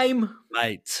for the game.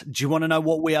 Mate, do you want to know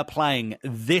what we are playing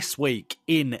this week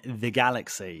in the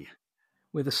galaxy?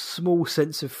 With a small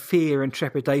sense of fear and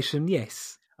trepidation,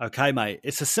 yes. Okay, mate,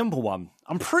 it's a simple one.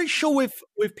 I'm pretty sure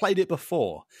we've played it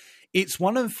before. It's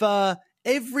one of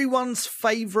everyone's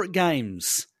favourite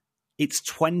games It's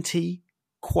 20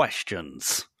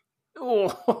 questions. Oh,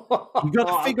 You've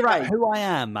got to figure out who I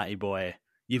am, Matty boy.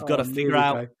 You've got to figure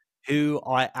out who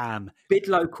I am.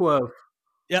 Bidlow Quirv.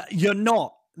 Yeah, you're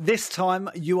not. This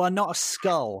time, you are not a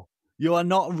skull. You are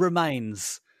not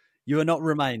remains. You are not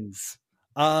remains.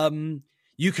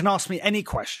 You can ask me any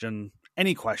question,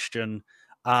 and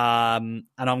I'm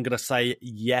going to say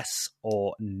yes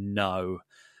or no.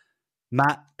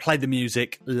 Matt, play the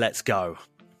music. Let's go.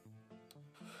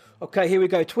 Okay, here we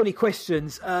go. 20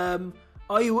 questions. Are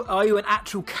you an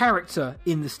actual character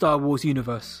in the Star Wars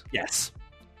universe? Yes.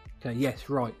 Okay,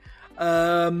 yes, right.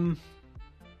 Are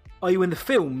you in the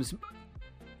films?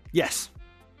 Yes.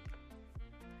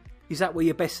 Is that where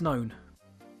you're best known?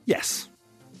 Yes.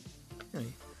 Okay.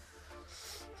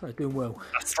 So, doing well.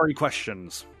 That's 3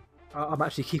 questions. I'm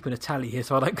actually keeping a tally here,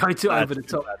 so I don't go too over the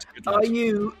top. Good lad. Are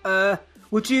you?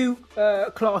 Would you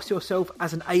class yourself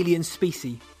as an alien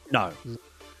species? No.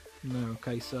 No.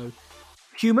 Okay, so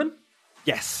human.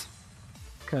 Yes.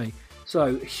 Okay,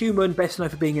 so human, best known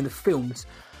for being in the films.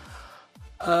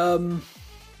 Prequel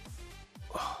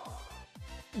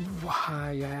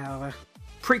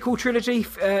trilogy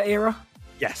era.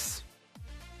 Yes.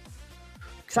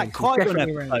 Is that quite an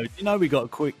episode? You know, we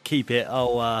got to keep it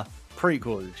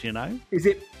prequels. You know. Is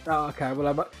it? Oh, okay.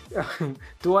 Well,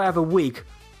 do I have a wig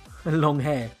and long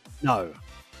hair? No.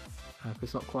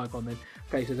 It's not Qui-Gon then.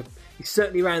 Okay, so he's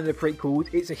certainly around in the prequels.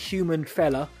 It's a human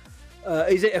fella.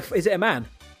 Is it a man?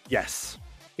 Yes.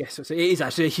 Yes, so it is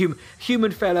actually a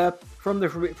human fella from the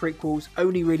prequels,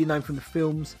 only really known from the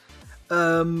films.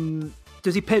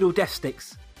 Does he peddle death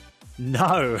sticks?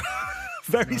 No.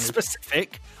 Very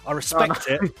specific. I respect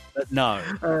it, but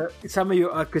no. Some of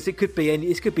you, because it could be any.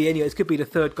 It could be any. It could be the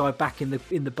third guy back in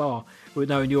the bar with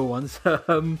knowing your ones.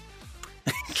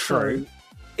 True. So,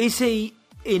 is he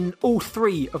in all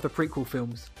 3 of the prequel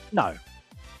films? No.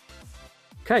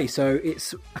 Okay, so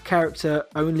it's a character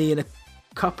only in a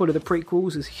couple of the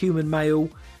prequels. Is human male,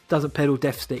 doesn't peddle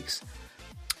death sticks.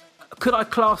 Could I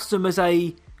class them as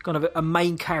a kind of a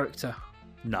main character?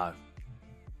 No.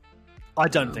 I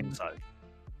don't think so.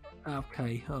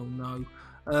 Okay. Oh no.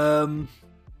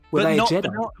 Were they a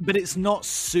Jedi? But it's not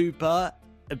super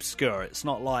obscure. It's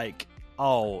not like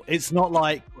it's not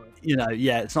like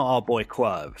it's not our boy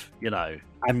Quirv.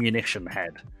 Ammunition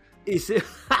head. Is he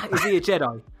a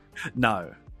Jedi?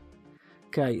 No.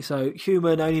 Okay, so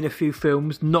human, only in a few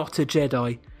films, not a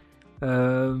Jedi. I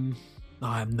am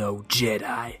no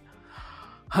Jedi.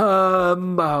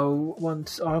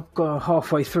 Once I've got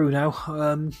halfway through now.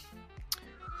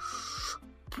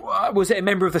 Was it a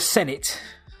member of the Senate?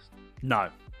 No.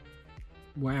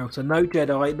 Wow, so no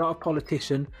Jedi, not a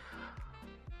politician.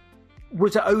 Were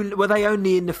they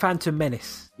only in the Phantom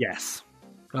Menace? Yes.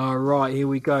 All right, here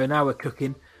we go. Now we're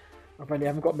cooking. I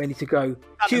haven't got many to go.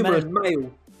 Human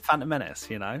male. Phantom Menace,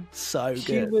 so good.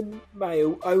 Human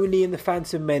male, only in the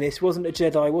Phantom Menace. Wasn't a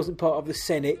Jedi. Wasn't part of the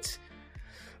Senate.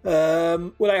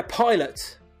 Were they a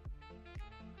pilot?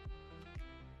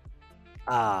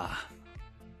 Were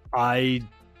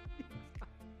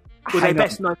they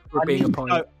best known for being a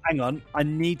pilot? Hang on, I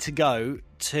need to go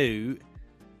to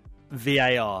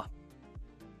VAR.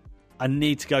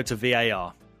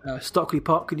 Stockley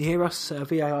Park, can you hear us?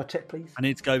 VAR check, please. I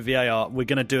need to go VAR. We're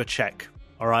going to do a check.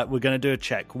 All right, we're going to do a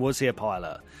check. Was he a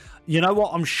pilot? You know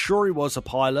what? I'm sure he was a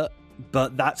pilot,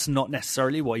 but that's not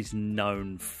necessarily what he's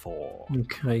known for.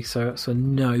 Okay, so that's a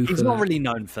no. He's not really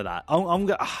known for that. I'm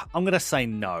going to say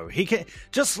no. He can,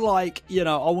 just like,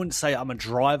 I wouldn't say I'm a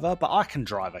driver, but I can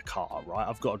drive a car, right?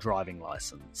 I've got a driving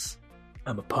license.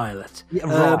 I'm a pilot. Yeah,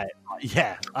 right.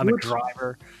 Yeah, I'm a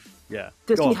driver. Yeah.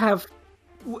 Does he have...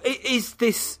 Is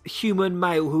this human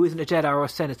male who isn't a Jedi or a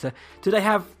senator, do they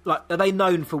have, are they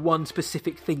known for one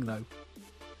specific thing, though?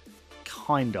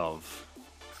 Kind of.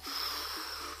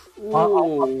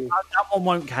 That one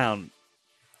won't count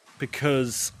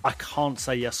because I can't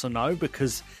say yes or no,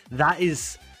 because that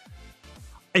is...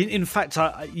 In fact,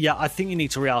 I think you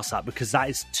need to re-ask that because that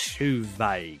is too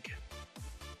vague.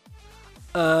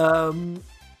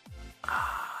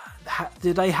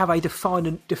 Do they have a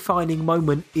defining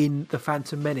moment in The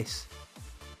Phantom Menace?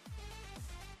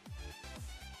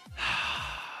 I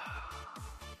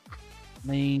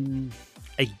mean,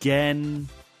 again,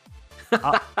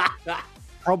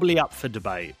 probably up for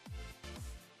debate.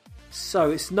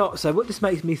 So it's not. So what this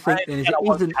makes me think then is it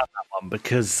isn't that one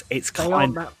because it's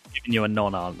kind of giving you a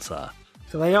non-answer.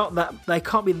 So they aren't that. They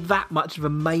can't be that much of a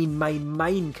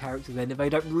main character then if they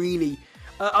don't really.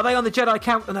 Are they on the Jedi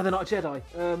count? No, they're not a Jedi.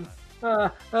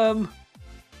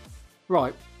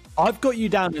 Right. I've got you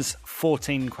down as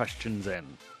 14 questions in.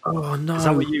 Oh no! Is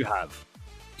that what you have?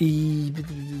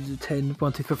 10,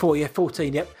 1, 2, 3, 4. Yeah,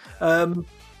 14. Yep.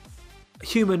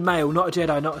 Human male, not a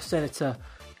Jedi, not a senator.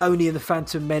 Only in the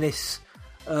Phantom Menace.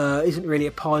 Isn't really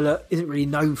a pilot. Isn't really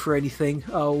known for anything.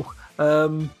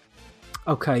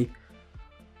 Okay.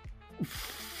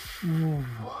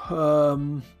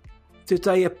 Did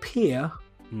they appear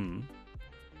in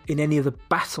any of the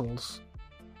battles?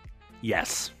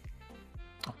 Yes.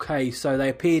 Okay, so they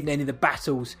appeared in any of the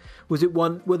battles.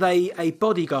 Were they a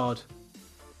bodyguard?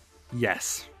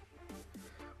 Yes.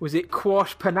 Was it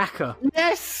Quash Panaka?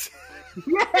 Yes!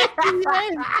 Yes!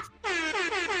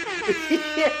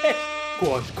 Yes!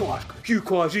 Quash,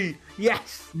 Q-Quashi.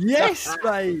 Yes! Yes,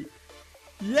 mate!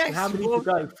 Yes! And how many to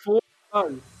go? 4 to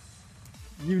go.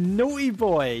 You naughty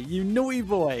boy.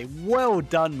 Well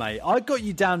done, mate. I got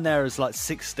you down there as like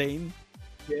 16.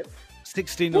 Yep.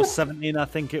 16 or 17, I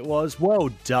think it was. Well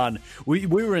done. We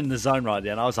were in the zone right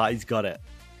there, and I was like, he's got it.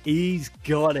 You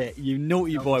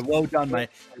naughty boy. Well done, mate.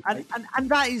 And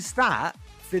that is that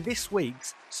for this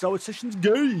week's Star Wars Sessions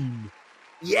game.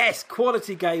 Yes,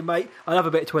 quality game, mate. I love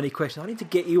a bit of 20 questions. I need to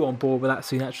get you on board with that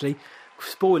soon, actually.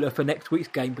 Spoiler for next week's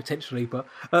game, potentially. But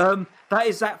that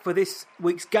is that for this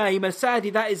week's game. And sadly,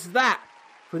 that is that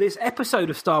for this episode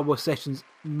of Star Wars Sessions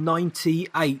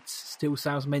 98. Still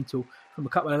sounds mental from a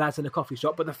couple of lads in a coffee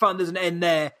shop. But the fun doesn't end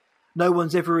there. No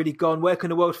one's ever really gone. Where can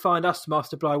the world find us,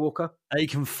 Master Blywalker? You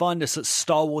can find us at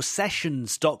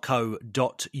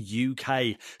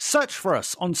starwarsessions.co.uk. Search for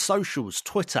us on socials,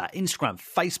 Twitter, Instagram,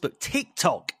 Facebook,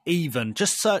 TikTok even.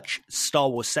 Just search Star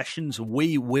Wars Sessions.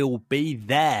 We will be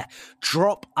there.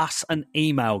 Drop us an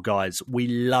email, guys. We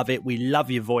love it. We love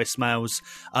your voicemails.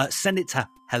 Send it to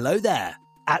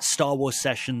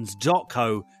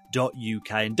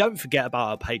hello@starwarsessions.co.uk. And don't forget about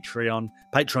our Patreon,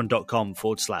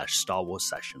 patreon.com/Star Wars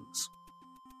Sessions.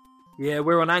 Yeah,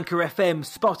 we're on Anchor FM,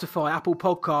 Spotify, Apple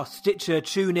Podcasts, Stitcher,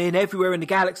 TuneIn, everywhere in the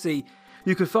galaxy.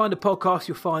 You can find the podcast,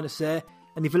 you'll find us there.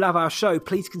 And if you love our show,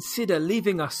 please consider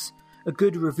leaving us a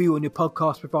good review on your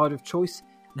podcast provider of choice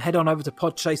and head on over to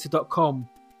podchaser.com.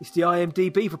 It's the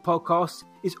IMDb for podcasts.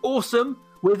 It's awesome.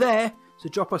 We're there. So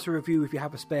drop us a review if you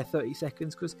have a spare 30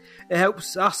 seconds because it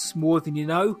helps us more than you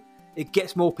know. It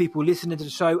gets more people listening to the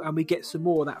show and we get some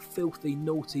more of that filthy,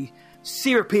 naughty,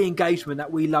 syrupy engagement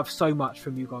that we love so much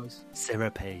from you guys.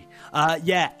 Syrupy.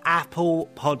 Apple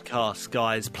Podcasts,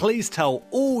 guys. Please tell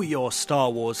all your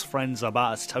Star Wars friends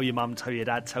about us. Tell your mum, tell your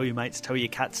dad, tell your mates, tell your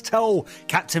cats, tell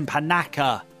Captain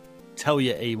Panaka, tell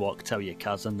your Ewok, tell your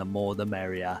cousin, the more the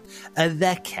merrier.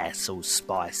 The castle's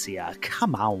spicier.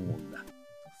 Come on.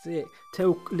 That's it.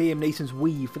 Tell Liam Neeson's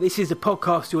weave. This is the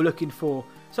podcast you're looking for.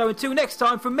 So until next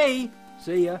time, from me,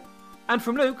 see ya, and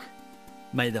from Luke,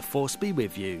 may the Force be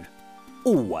with you,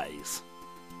 always.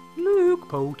 Luke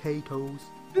Potatoes.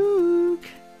 Luke.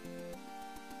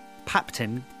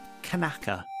 Captain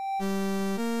Kanaka.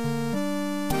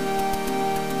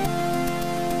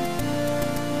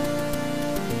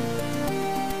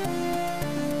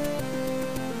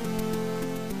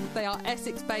 They are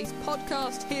Essex-based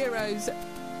podcast heroes.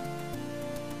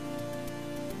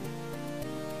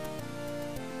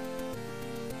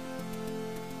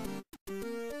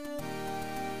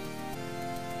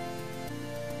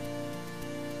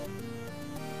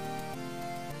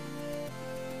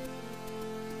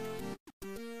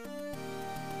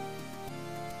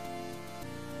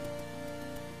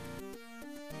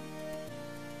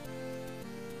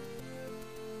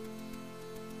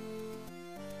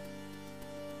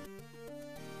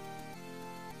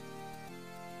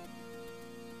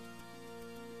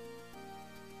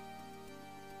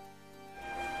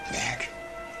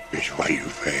 It's why you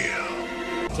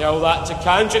fail. Tell that to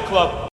Kanja Club.